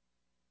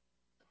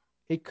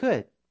it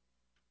could.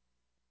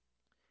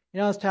 I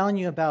was telling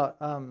you about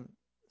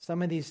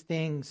some of these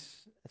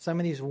things, some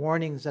of these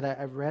warnings that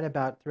I've read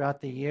about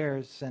throughout the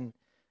years, and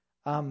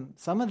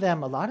some of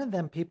them, a lot of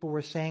them, people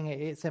were saying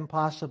it's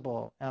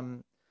impossible.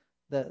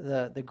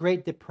 The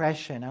Great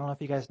Depression, I don't know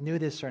if you guys knew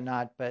this or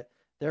not, but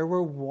there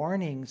were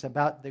warnings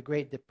about the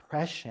Great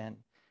Depression.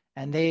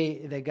 And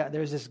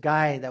there's this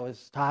guy that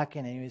was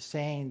talking, and he was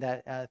saying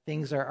that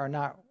things are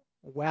not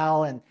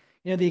well. And,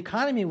 the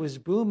economy was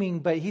booming,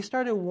 but he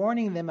started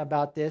warning them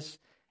about this.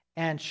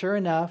 And sure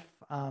enough,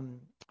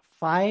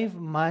 5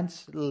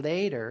 months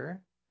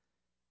later,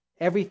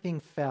 everything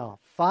fell.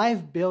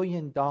 $5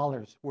 billion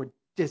were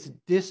just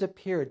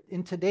disappeared.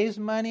 In today's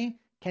money,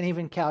 can't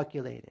even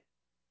calculate it.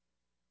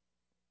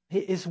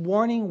 His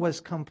warning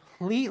was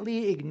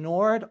completely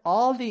ignored.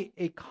 All the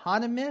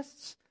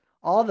economists,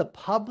 all the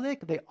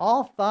public, they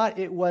all thought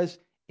it was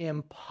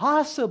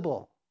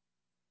impossible.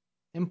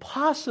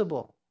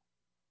 Impossible.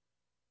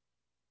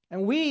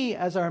 And we,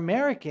 as our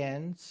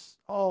Americans,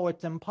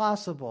 it's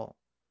impossible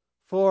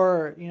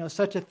for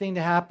such a thing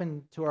to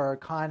happen to our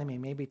economy.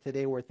 Maybe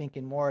today we're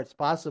thinking more it's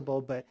possible,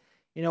 but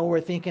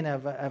we're thinking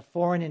of a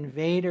foreign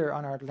invader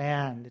on our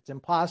land. It's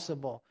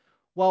impossible.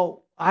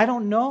 Well, I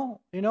don't know,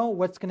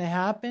 what's going to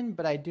happen,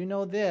 but I do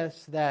know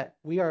this, that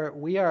we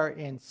are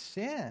in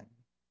sin.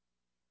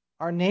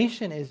 Our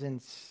nation is in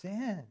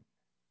sin.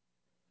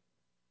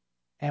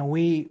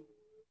 And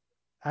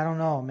I don't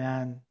know,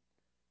 man.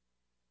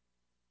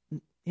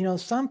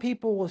 Some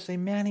people will say,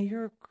 Manny,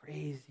 you're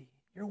crazy.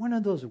 You're one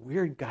of those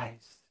weird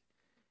guys.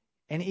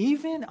 And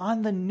even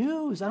on the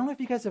news, I don't know if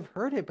you guys have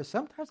heard it, but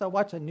sometimes I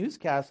watch a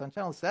newscast on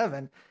Channel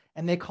 7,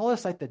 and they call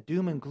us like the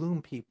doom and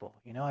gloom people.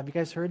 Have you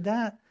guys heard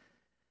that?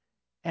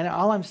 And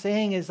all I'm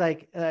saying is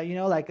like I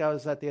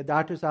was at the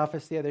doctor's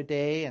office the other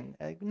day, and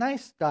a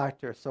nice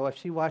doctor. So if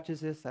she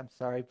watches this, I'm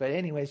sorry. But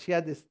anyway, she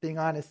had this thing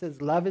on. It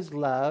says, love is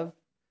love.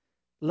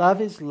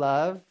 Love is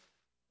love.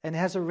 And it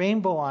has a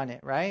rainbow on it,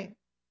 right?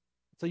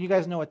 So you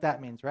guys know what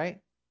that means, right?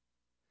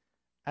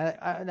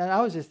 And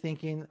I was just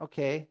thinking,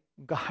 okay,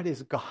 God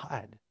is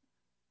God.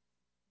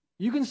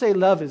 You can say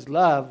love is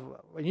love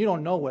when you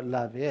don't know what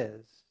love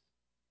is.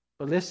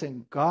 But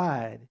listen,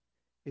 God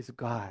is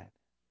God.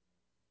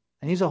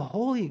 And He's a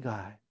holy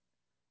God.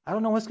 I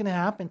don't know what's going to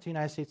happen to the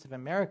United States of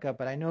America,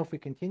 but I know if we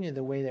continue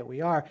the way that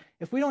we are,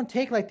 if we don't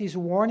take like these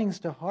warnings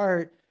to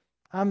heart,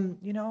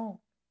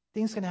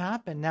 things can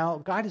happen. Now,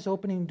 God is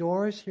opening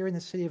doors here in the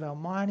city of El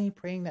Monte,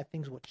 praying that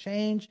things will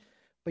change.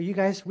 But you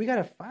guys, we got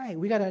to fight.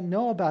 We got to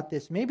know about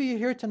this. Maybe you're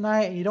here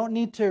tonight and you don't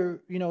need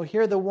to,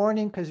 hear the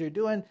warning because you're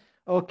doing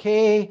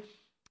okay.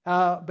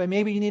 But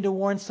maybe you need to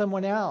warn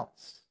someone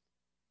else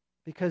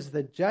because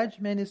the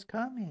judgment is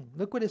coming.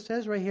 Look what it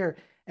says right here.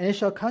 And it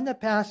shall come to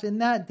pass in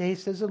that day,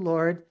 says the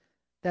Lord,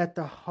 that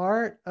the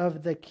heart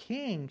of the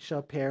king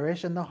shall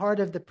perish and the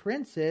heart of the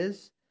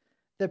princes.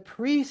 The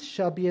priests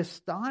shall be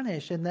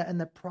astonished and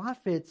the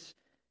prophets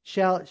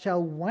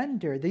shall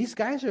wonder. These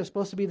guys are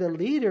supposed to be the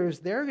leaders.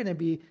 They're going to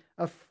be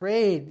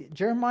afraid.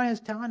 Jeremiah is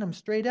telling them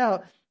straight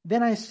out.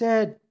 Then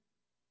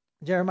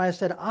Jeremiah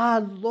said,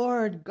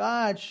 Lord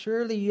God,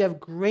 surely you have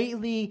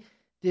greatly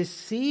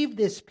deceived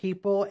this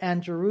people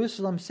and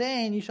Jerusalem,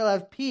 saying, you shall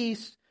have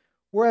peace,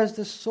 whereas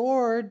the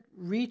sword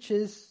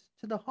reaches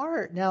to the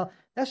heart. Now,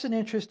 that's an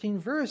interesting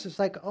verse. It's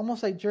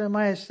almost like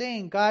Jeremiah is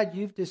saying, God,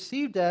 you've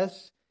deceived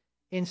us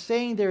in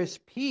saying there is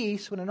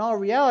peace, when in all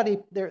reality,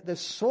 the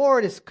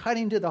sword is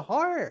cutting to the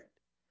heart.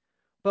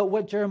 But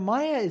what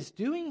Jeremiah is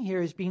doing here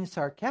is being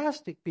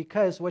sarcastic,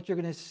 because what you're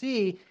going to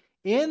see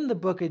in the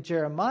book of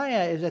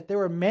Jeremiah is that there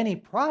were many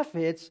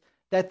prophets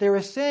that they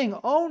were saying,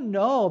 oh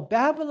no,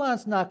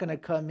 Babylon's not going to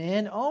come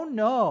in. Oh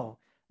no,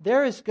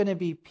 there is going to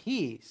be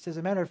peace. As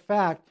a matter of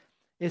fact,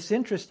 it's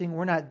interesting,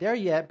 we're not there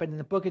yet, but in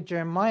the book of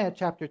Jeremiah,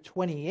 chapter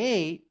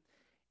 28,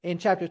 in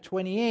chapter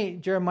 28,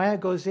 Jeremiah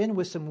goes in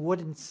with some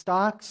wooden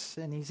stocks,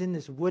 and he's in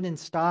this wooden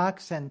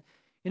stocks, and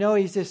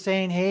he's just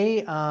saying,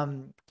 hey,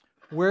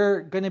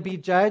 we're going to be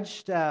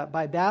judged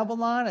by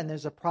Babylon, and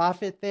there's a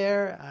prophet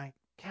there. I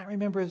can't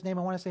remember his name.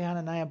 I want to say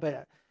Hananiah,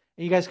 but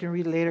you guys can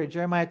read it later.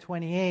 Jeremiah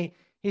 28,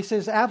 he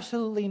says,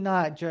 absolutely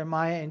not,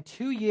 Jeremiah. In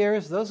 2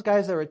 years, those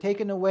guys that were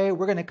taken away,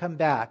 we're going to come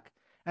back.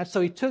 And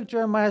so he took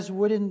Jeremiah's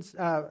wooden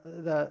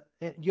the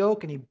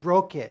yoke and he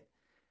broke it.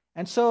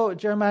 And so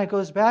Jeremiah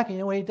goes back,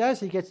 and what he does?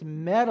 He gets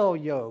metal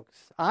yokes,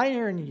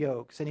 iron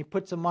yokes, and he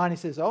puts them on. He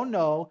says, oh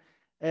no,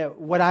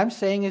 what I'm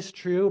saying is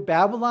true.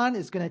 Babylon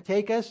is going to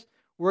take us.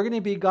 We're going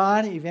to be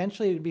gone.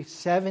 Eventually it'll be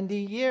 70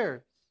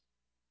 years.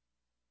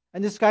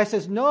 And this guy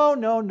says,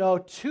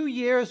 no, 2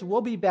 years,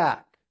 we'll be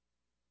back.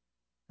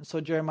 And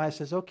so Jeremiah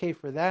says, okay,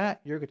 for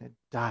that, you're going to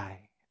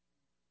die.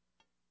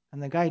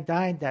 And the guy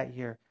died that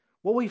year.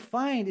 What we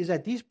find is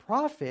that these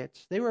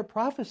prophets, they were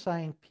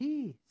prophesying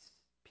peace.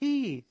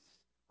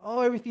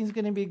 Oh, everything's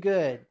going to be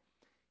good.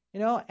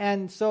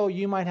 And so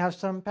you might have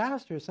some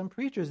pastors, some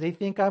preachers, they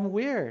think I'm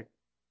weird.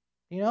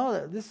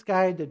 This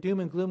guy, the doom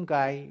and gloom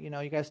guy,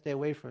 you guys stay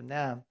away from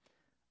them.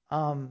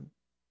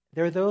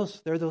 They're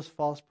those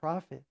false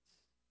prophets.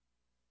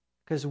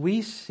 Because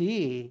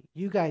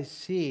you guys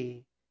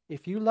see,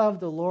 if you love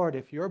the Lord,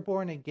 if you're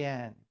born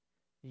again,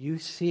 you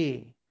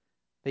see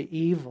the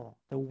evil,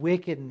 the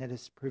wickedness that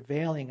is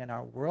prevailing in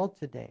our world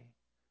today.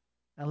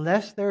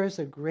 Unless there is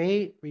a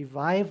great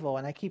revival,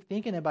 and I keep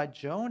thinking about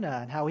Jonah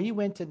and how he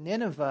went to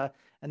Nineveh,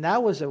 and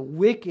that was a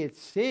wicked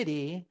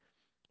city,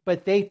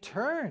 but they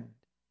turned.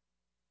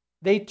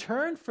 They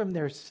turned from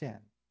their sin.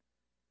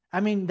 I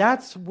mean,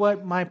 that's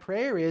what my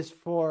prayer is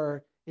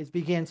for. It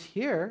begins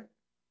here.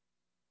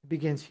 It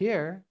begins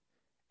here,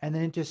 and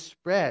then it just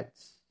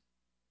spreads.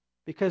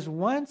 Because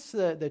once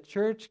the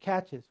church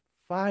catches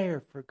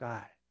fire for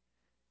God,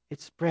 it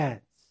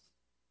spreads.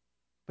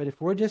 But if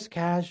we're just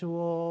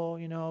casual,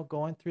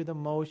 going through the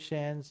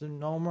motions, and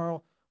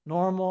normal,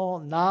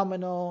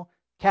 nominal,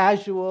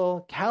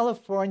 casual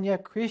California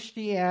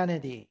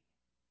Christianity,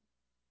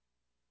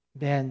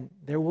 then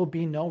there will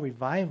be no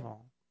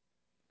revival.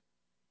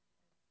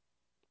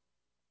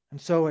 And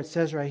so it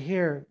says right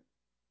here,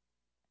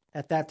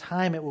 at that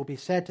time it will be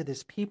said to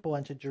this people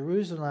and to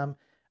Jerusalem,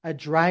 a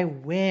dry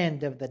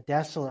wind of the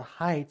desolate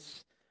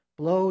heights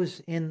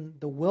blows in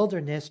the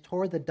wilderness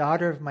toward the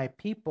daughter of my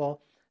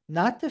people,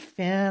 not to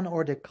fan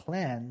or to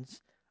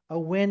cleanse. A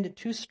wind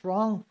too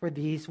strong for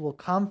these will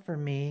come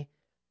from me.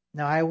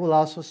 Now I will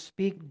also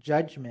speak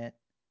judgment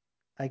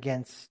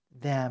against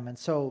them. And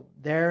so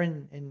there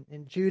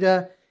in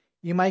Judah,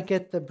 you might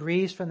get the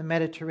breeze from the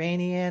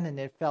Mediterranean, and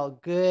it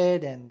felt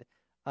good, and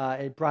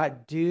it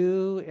brought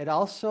dew. It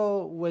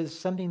also was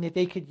something that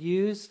they could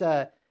use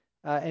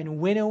in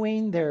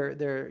winnowing their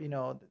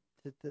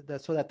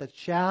so that the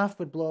chaff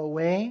would blow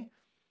away.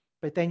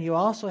 But then you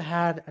also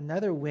had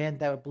another wind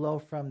that would blow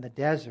from the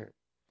desert,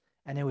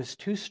 and it was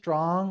too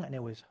strong, and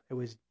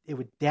it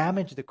would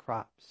damage the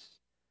crops.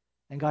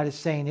 And God is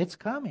saying, it's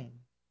coming.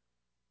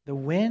 The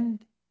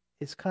wind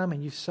is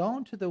coming. You've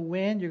sown to the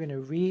wind, you're going to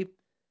reap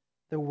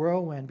the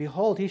whirlwind.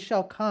 Behold, he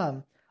shall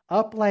come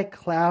up like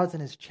clouds,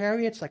 and his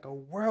chariots like a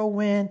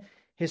whirlwind.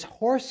 His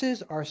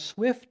horses are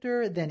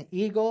swifter than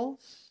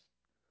eagles.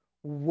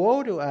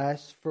 Woe to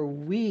us, for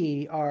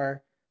we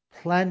are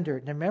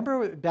plundered. Now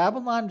remember,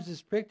 Babylon was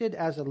depicted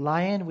as a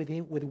lion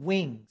with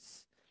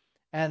wings.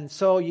 And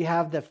so you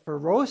have the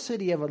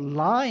ferocity of a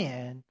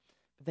lion,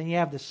 but then you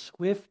have the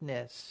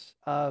swiftness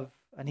of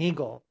an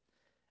eagle.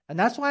 And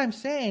that's why I'm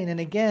saying, and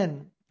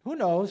again, who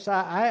knows?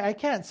 I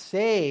can't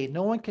say,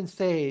 no one can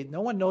say,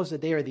 no one knows the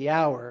day or the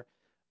hour,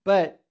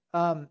 but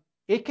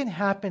it can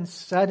happen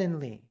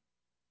suddenly.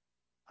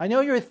 I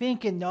know you're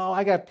thinking, no,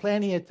 I got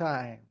plenty of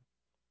time.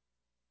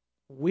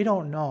 We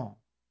don't know.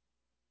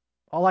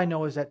 All I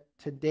know is that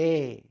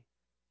today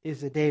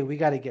is the day we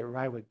got to get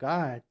right with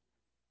God.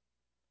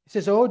 He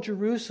says, "O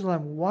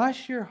Jerusalem,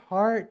 wash your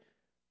heart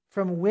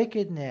from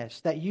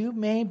wickedness, that you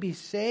may be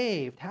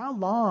saved. How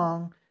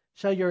long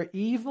shall your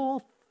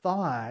evil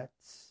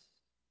thoughts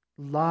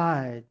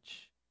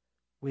lodge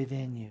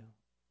within you?"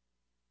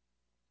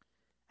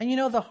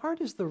 And the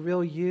heart is the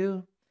real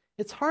you.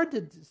 It's hard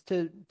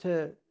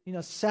to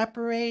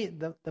separate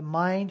the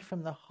mind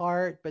from the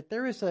heart, but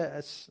there is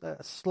a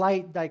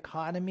slight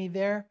dichotomy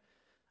there.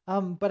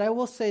 But I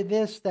will say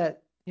this,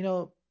 that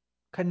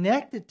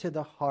connected to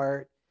the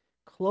heart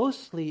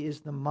closely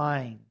is the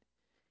mind.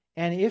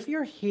 And if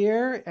you're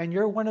here and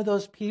you're one of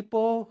those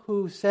people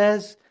who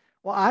says,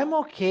 well, I'm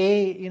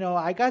okay,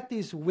 I got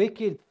these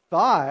wicked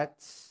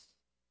thoughts,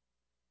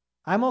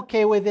 I'm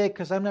okay with it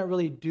because I'm not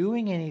really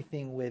doing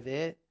anything with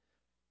it,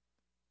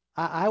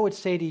 I would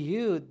say to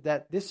you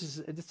that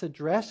this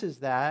addresses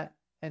that,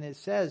 and it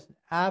says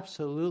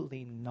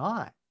absolutely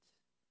not.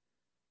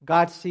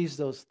 God sees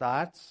those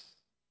thoughts.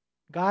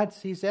 God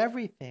sees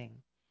everything.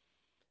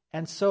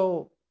 And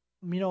so,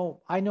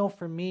 I know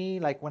for me,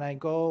 like when I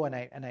go and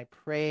I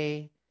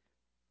pray,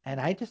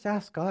 and I just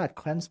ask God,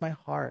 cleanse my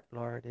heart,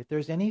 Lord. If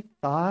there's any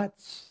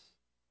thoughts,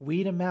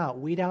 weed them out.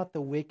 Weed out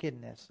the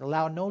wickedness.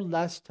 Allow no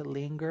lust to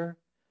linger.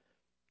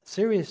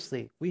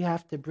 Seriously, we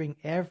have to bring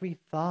every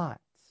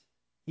thought,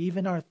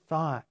 even our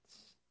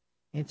thoughts,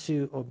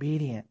 into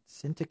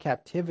obedience, into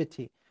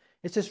captivity.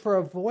 It says, "For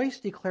a voice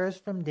declares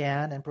from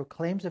Dan and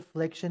proclaims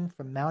affliction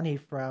from Mount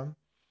Ephraim.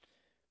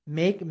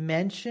 Make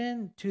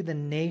mention to the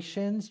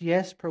nations,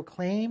 yes,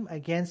 proclaim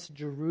against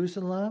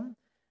Jerusalem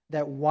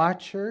that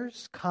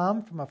watchers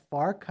come from a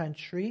far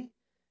country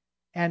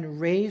and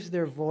raise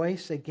their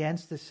voice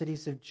against the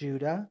cities of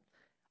Judah.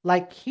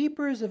 Like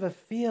keepers of a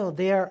field,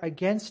 they are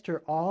against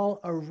her all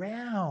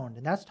around."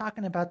 And that's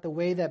talking about the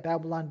way that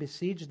Babylon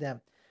besieged them.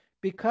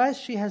 "Because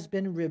she has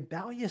been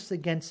rebellious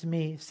against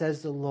me,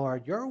 says the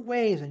Lord, your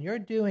ways and your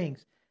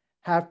doings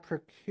have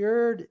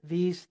procured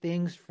these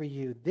things for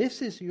you.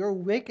 This is your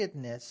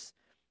wickedness,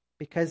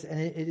 and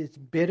it is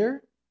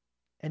bitter,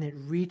 and it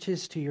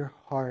reaches to your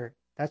heart."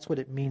 That's what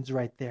it means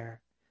right there.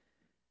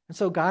 And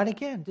so God,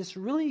 again, just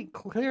really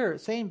clear,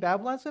 saying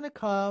Babylon's going to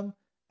come,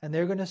 and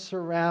they're going to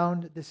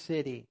surround the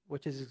city,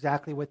 which is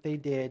exactly what they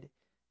did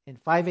in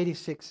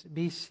 586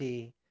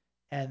 BC,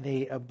 and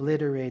they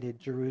obliterated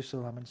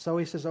Jerusalem. And so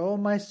he says, "Oh,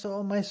 my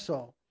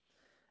soul,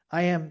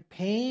 I am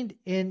pained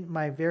in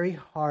my very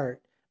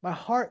heart. My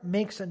heart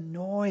makes a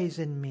noise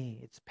in me.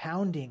 It's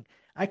pounding.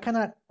 I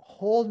cannot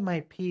hold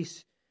my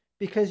peace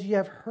because you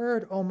have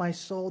heard, O my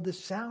soul, the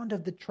sound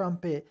of the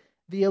trumpet,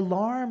 the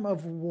alarm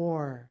of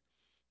war.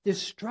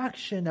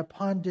 Destruction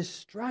upon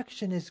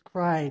destruction is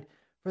cried,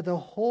 for the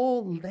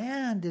whole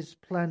land is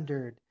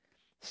plundered.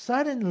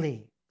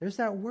 Suddenly," there's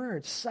that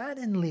word,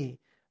 suddenly,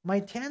 "my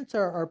tents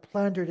are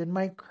plundered and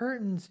my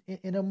curtains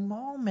in a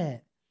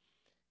moment.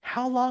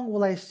 How long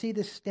will I see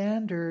the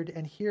standard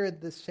and hear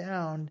the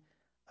sound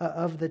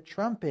of the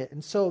trumpet?"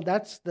 And so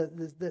that's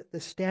the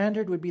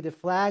standard would be the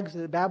flags,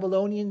 the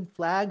Babylonian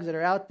flags that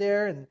are out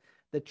there, and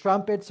the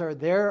trumpets are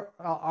their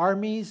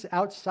armies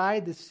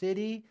outside the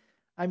city.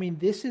 I mean,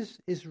 this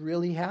is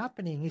really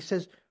happening. He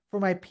says, "For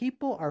my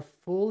people are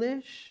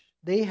foolish.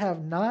 They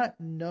have not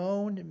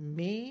known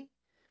me.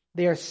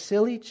 They are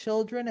silly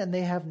children, and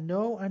they have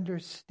no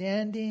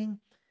understanding.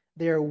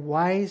 They are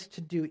wise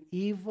to do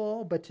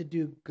evil, but to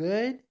do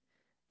good,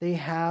 they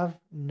have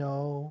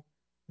no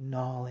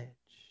knowledge.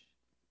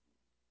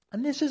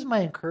 And this is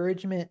my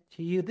encouragement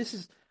to you. This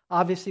is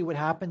obviously what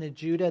happened to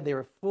Judah. They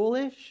were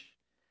foolish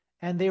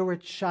and they were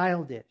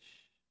childish.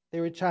 They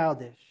were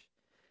childish.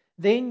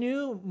 They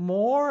knew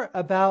more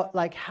about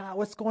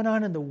what's going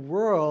on in the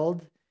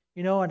world,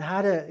 and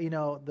how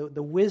to,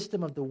 the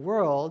wisdom of the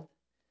world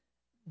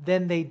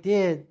than they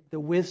did the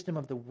wisdom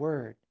of the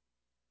Word.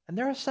 And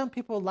there are some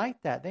people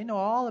like that. They know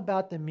all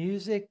about the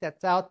music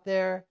that's out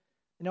there.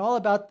 They know all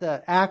about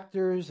the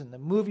actors and the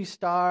movie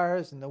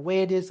stars and the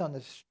way it is on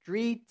the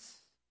streets.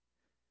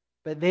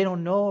 But they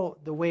don't know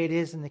the way it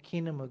is in the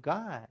kingdom of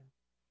God.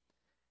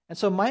 And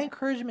so my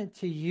encouragement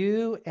to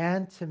you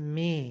and to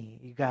me,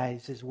 you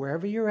guys, is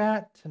wherever you're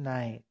at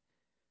tonight,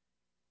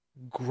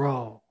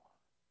 grow.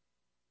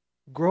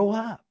 Grow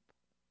up.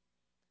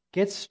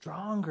 Get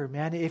stronger,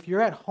 man. If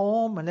you're at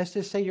home, and let's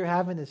just say you're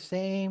having the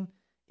same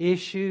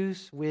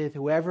issues with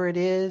whoever it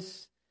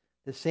is,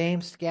 the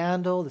same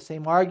scandal, the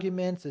same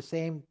arguments, it's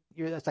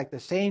like the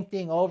same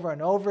thing over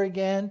and over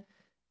again.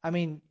 I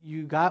mean,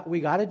 we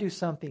got to do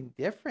something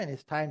different.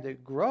 It's time to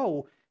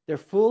grow. They're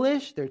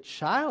foolish, they're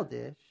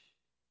childish,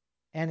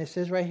 and it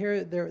says right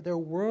here they're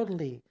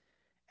worldly.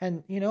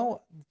 And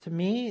to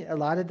me, a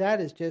lot of that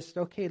is just,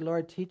 okay,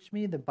 Lord, teach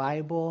me the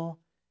Bible,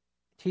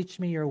 teach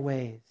me your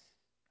ways.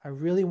 I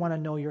really want to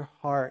know your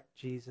heart,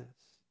 Jesus.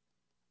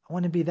 I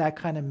want to be that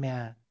kind of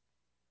man.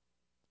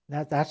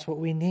 That's what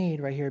we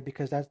need right here,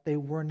 because they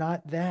were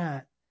not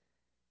that,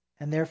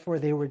 and therefore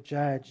they were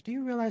judged. Do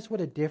you realize what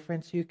a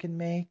difference you can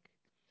make?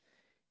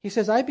 He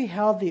says, I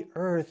beheld the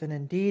earth, and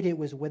indeed it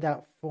was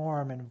without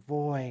form and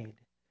void.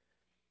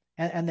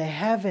 And the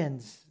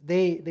heavens,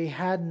 they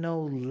had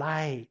no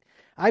light.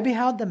 I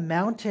beheld the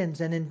mountains,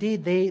 and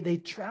indeed they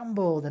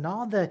trembled, and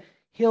all the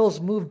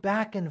hills moved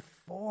back and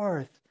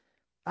forth.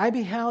 I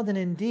beheld, and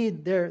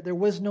indeed there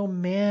was no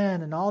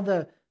man, and all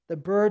the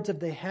birds of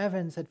the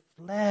heavens had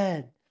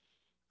fled.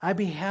 I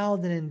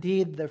beheld, and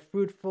indeed the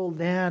fruitful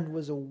land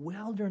was a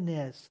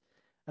wilderness,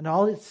 and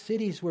all its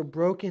cities were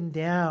broken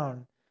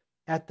down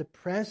at the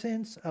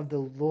presence of the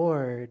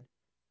Lord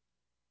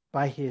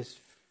by his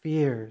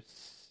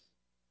fierce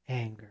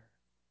anger.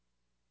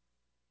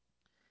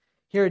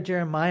 Here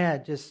Jeremiah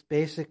just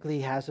basically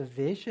has a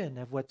vision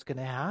of what's going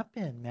to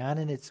happen, man,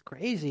 and it's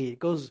crazy. It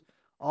goes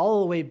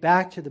all the way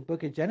back to the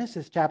book of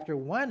Genesis chapter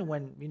 1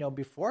 when,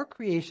 before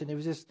creation, it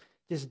was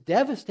just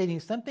devastating,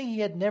 something he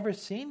had never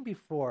seen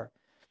before.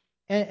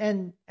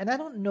 And I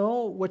don't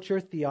know what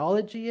your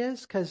theology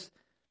is, because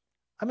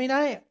I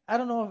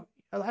don't know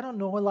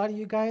a lot of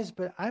you guys,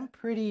 but I'm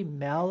pretty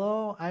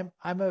mellow.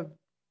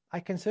 I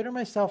consider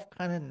myself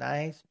kind of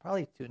nice,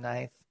 probably too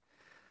nice.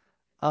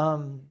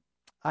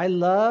 I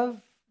love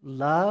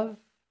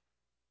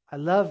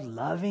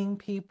loving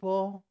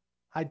people.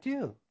 I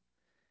do.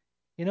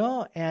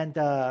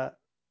 And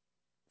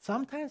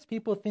sometimes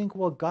people think,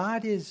 well,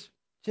 God is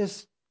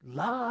just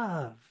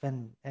love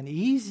and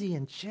easy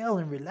and chill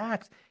and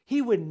relaxed.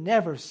 He would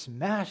never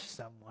smash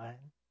someone.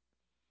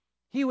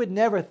 He would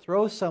never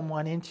throw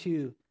someone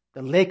into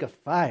the lake of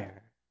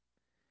fire.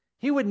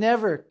 He would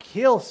never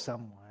kill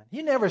someone.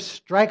 He never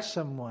strikes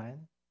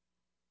someone.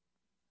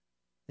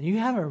 And you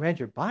haven't read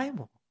your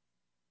Bible.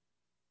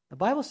 The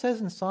Bible says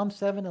in Psalm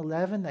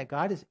 7:11 that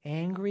God is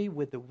angry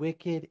with the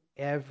wicked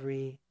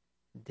every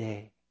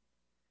day.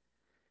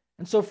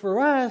 And so for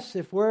us,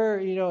 if we're,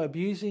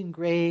 abusing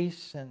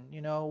grace and,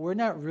 we're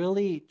not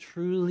really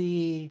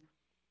truly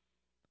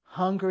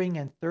hungering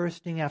and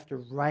thirsting after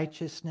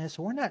righteousness,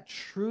 we're not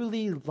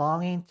truly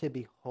longing to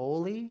be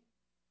holy,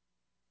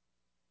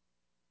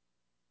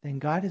 then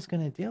God is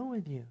going to deal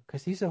with you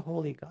because he's a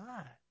holy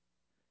God.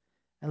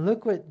 And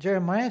look what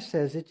Jeremiah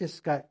says. It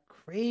just got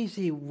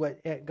crazy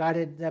what God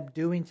ended up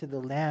doing to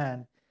the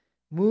land.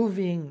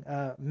 Moving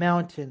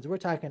mountains. We're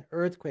talking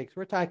earthquakes.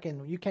 We're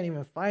talking, you can't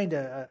even find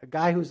a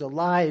guy who's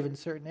alive in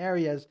certain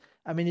areas.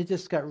 I mean, it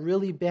just got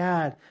really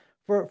bad.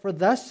 For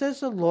thus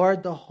says the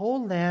Lord, the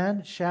whole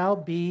land shall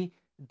be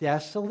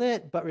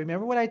desolate. But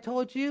remember what I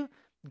told you?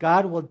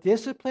 God will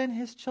discipline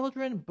his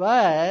children,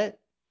 but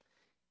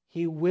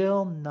he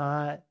will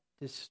not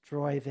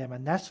destroy them.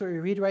 And that's what we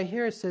read right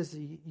here. It says,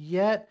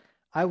 yet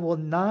I will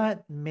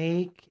not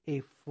make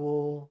a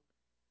full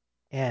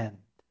end.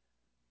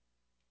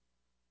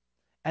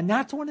 And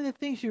that's one of the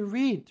things you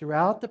read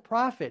throughout the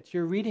prophets.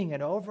 You're reading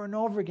it over and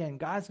over again.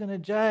 God's going to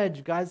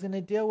judge. God's going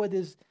to deal with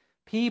his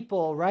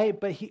people, right?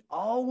 But he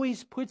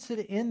always puts it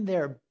in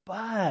there.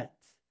 But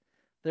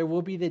there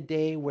will be the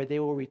day where they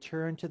will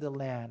return to the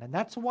land. And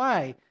that's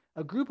why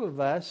a group of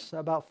us,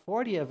 about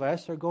 40 of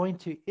us, are going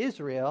to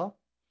Israel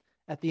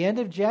at the end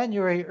of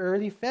January,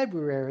 early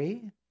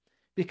February,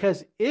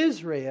 because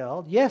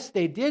Israel, yes,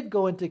 they did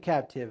go into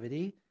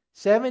captivity,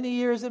 70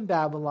 years in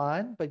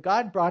Babylon, but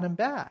God brought them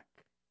back.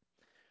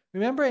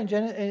 Remember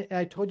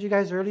I told you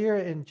guys earlier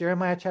in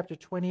Jeremiah chapter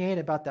 28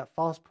 about that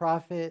false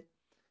prophet,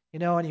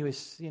 and he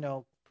was,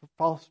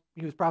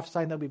 he was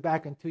prophesying they'll be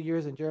back in 2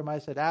 years, and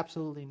Jeremiah said,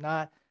 absolutely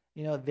not.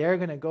 They're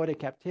going to go to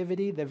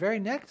captivity. The very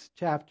next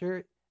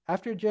chapter,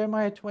 after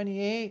Jeremiah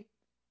 28,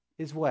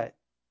 is what?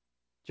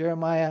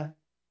 Jeremiah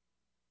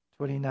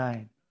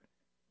 29.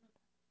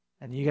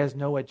 And you guys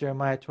know what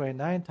Jeremiah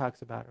 29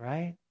 talks about,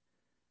 right?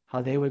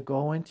 How they would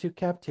go into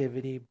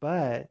captivity,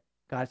 but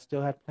God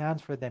still had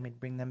plans for them. He'd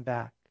bring them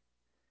back.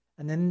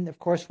 And then, of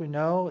course, we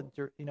know,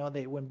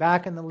 they went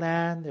back in the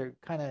land. They're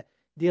kind of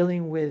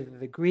dealing with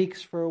the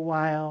Greeks for a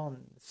while,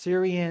 and the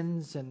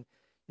Syrians, and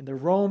the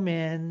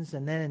Romans.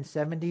 And then in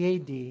 70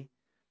 AD,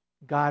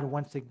 God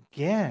once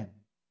again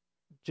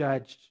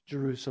judged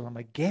Jerusalem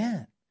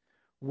again.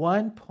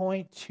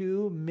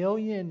 1.2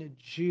 million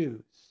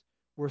Jews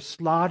were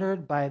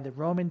slaughtered by the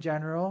Roman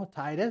general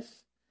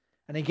Titus.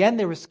 And again,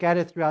 they were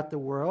scattered throughout the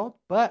world.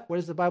 But what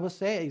does the Bible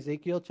say?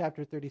 Ezekiel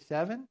chapter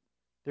 37,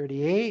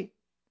 38,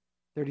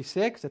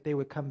 36, that they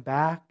would come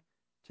back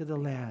to the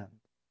land.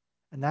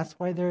 And that's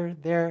why they're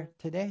there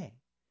today.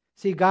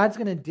 See, God's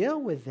going to deal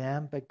with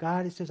them, but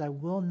God, He says, I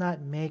will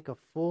not make a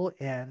full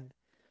end.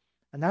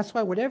 And that's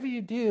why whatever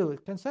you do,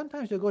 and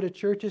sometimes you'll go to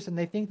churches and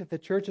they think that the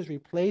church has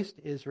replaced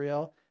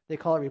Israel. They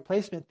call it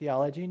replacement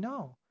theology.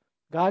 No.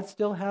 God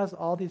still has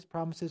all these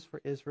promises for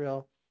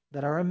Israel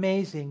that are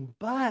amazing.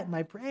 But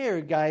my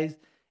prayer, guys,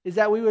 is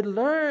that we would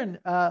learn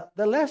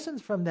the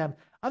lessons from them.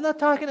 I'm not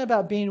talking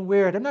about being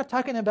weird. I'm not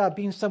talking about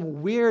being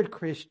some weird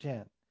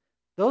Christian.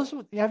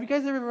 Have you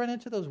guys ever run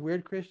into those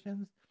weird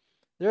Christians?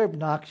 They're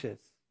obnoxious.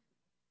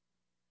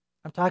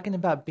 I'm talking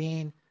about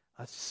being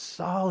a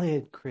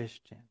solid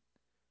Christian,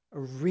 a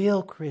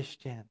real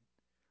Christian,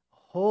 a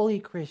holy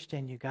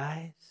Christian, you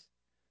guys.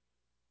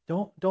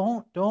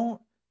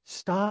 Don't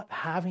stop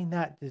having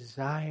that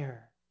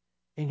desire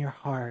in your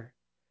heart.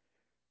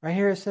 Right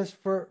here it says,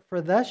 For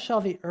thus shall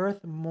the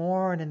earth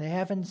mourn, and the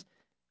heavens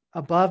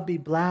above be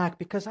black,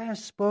 because I have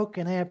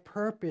spoken, I have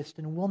purposed,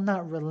 and will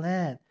not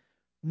relent,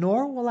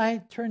 nor will I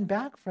turn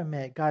back from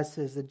it. God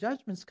says, the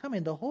judgment's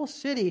coming. The whole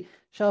city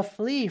shall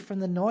flee from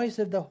the noise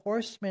of the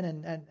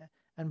horsemen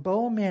and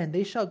bowmen.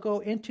 They shall go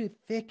into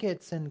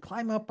thickets and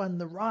climb up on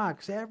the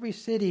rocks. Every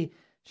city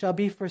shall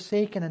be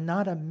forsaken, and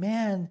not a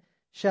man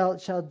shall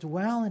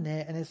dwell in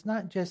it. And it's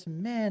not just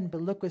men,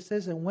 but look what it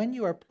says, and when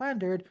you are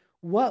plundered,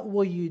 what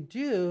will you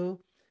do?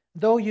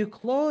 Though you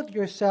clothe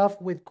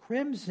yourself with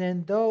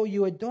crimson, though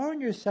you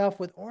adorn yourself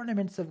with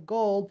ornaments of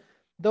gold,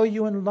 though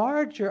you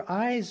enlarge your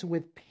eyes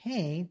with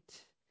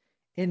paint,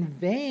 in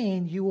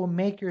vain you will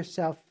make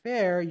yourself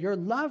fair. Your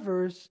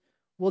lovers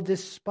will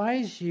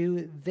despise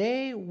you.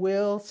 They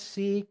will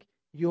seek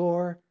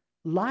your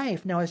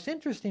life. Now, it's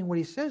interesting what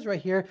he says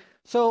right here.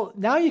 So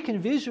now you can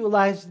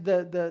visualize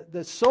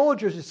the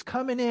soldiers just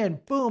coming in.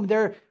 Boom,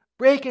 they're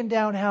breaking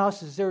down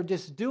houses. They're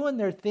just doing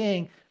their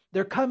thing.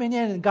 They're coming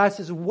in, and God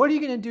says, what are you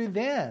going to do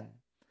then?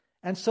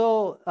 And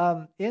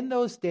so in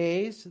those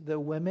days, the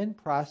women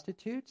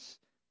prostitutes,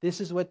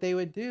 this is what they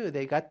would do.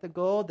 They got the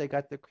gold, they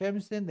got the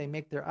crimson, they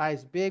make their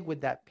eyes big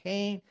with that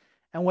paint,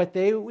 and what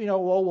they,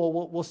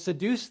 we'll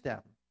seduce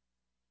them.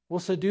 We'll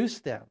seduce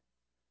them.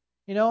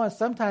 And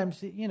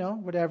sometimes,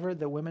 whatever,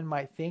 the women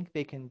might think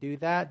they can do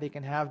that, they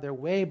can have their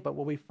way, but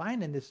what we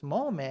find in this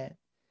moment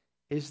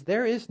is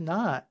there is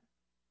not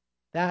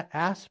that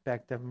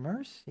aspect of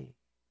mercy.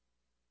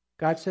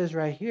 God says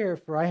right here,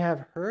 for I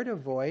have heard a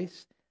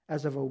voice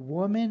as of a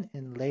woman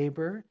in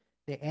labor,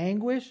 the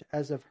anguish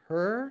as of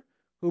her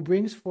who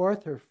brings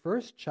forth her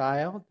first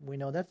child. We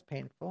know that's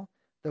painful.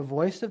 The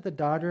voice of the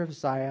daughter of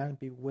Zion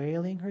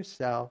bewailing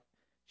herself.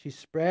 She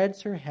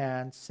spreads her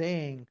hands,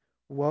 saying,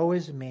 woe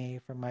is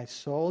me, for my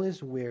soul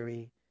is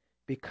weary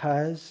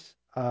because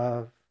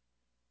of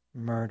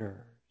murderers.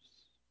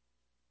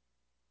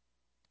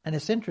 And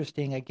it's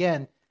interesting,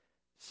 again,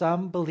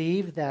 some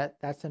believe that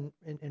that's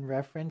in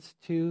reference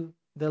to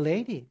the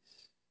ladies.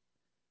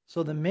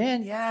 So the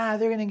men, they're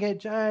going to get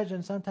judged,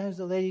 and sometimes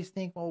the ladies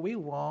think, well, we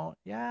won't.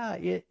 Yeah,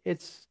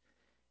 it's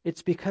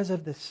because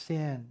of the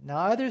sin. Now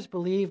others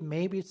believe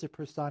maybe it's a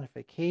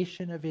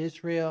personification of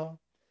Israel,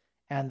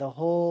 and the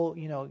whole,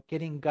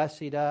 getting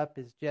gussied up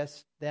is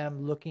just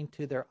them looking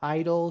to their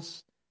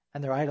idols,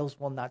 and their idols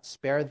will not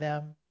spare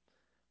them.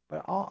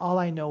 But all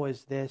I know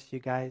is this, you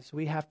guys,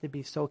 we have to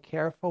be so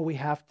careful. We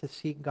have to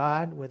seek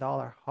God with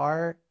all our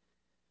heart.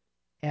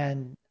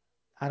 And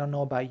I don't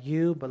know about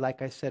you, but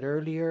like I said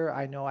earlier,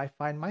 I know I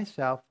find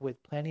myself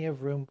with plenty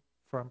of room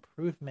for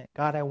improvement.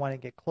 God, I want to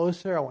get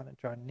closer. I want to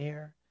draw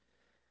near.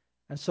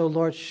 And so,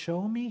 Lord,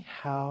 show me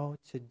how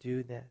to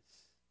do this.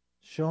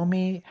 Show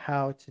me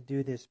how to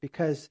do this.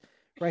 Because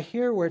right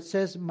here where it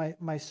says,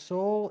 my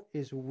soul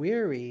is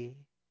weary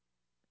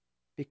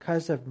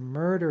because of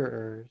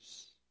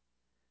murderers,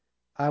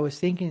 I was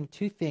thinking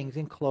two things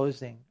in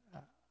closing.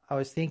 I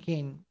was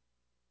thinking,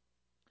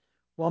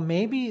 well,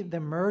 maybe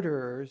the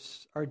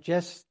murderers are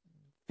just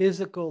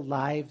physical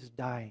lives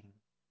dying.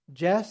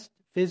 Just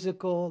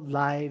physical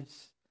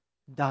lives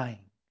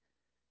dying.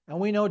 And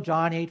we know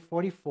John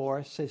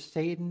 8:44 says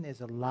Satan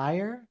is a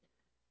liar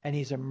and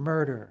he's a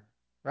murderer,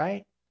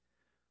 right?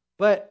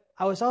 But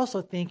I was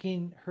also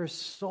thinking her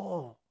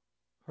soul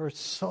Her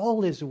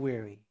soul is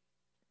weary.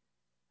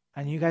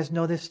 And you guys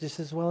know this just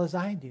as well as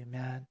I do,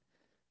 man.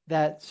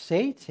 That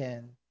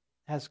Satan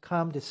has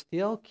come to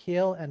steal,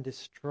 kill, and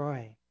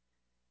destroy.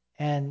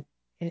 And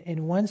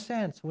in one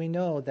sense, we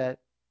know that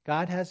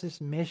God has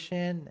this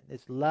mission,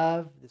 this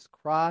love, this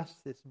cross,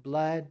 this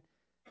blood,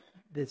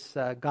 this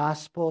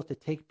gospel to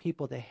take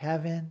people to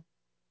heaven.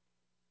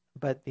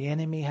 But the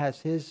enemy has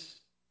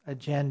his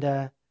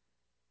agenda,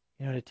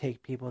 to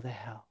take people to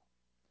hell.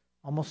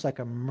 Almost like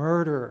a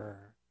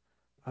murderer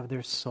of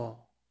their soul.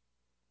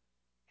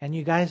 And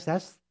you guys,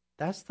 that's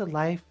the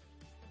life,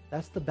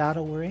 that's the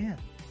battle we're in.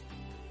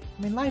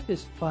 I mean, life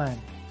is fun.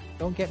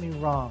 Don't get me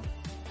wrong.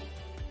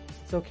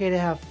 It's okay to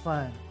have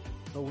fun.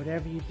 But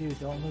whatever you do,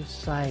 don't lose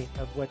sight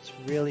of what's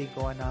really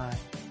going on.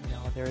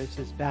 There is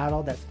this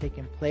battle that's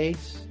taking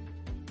place.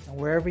 And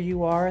wherever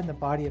you are in the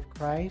body of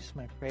Christ,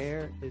 my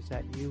prayer is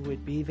that you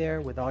would be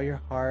there with all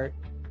your heart.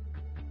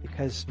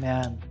 Because,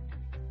 man,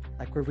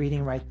 like we're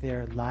reading right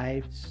there,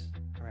 lives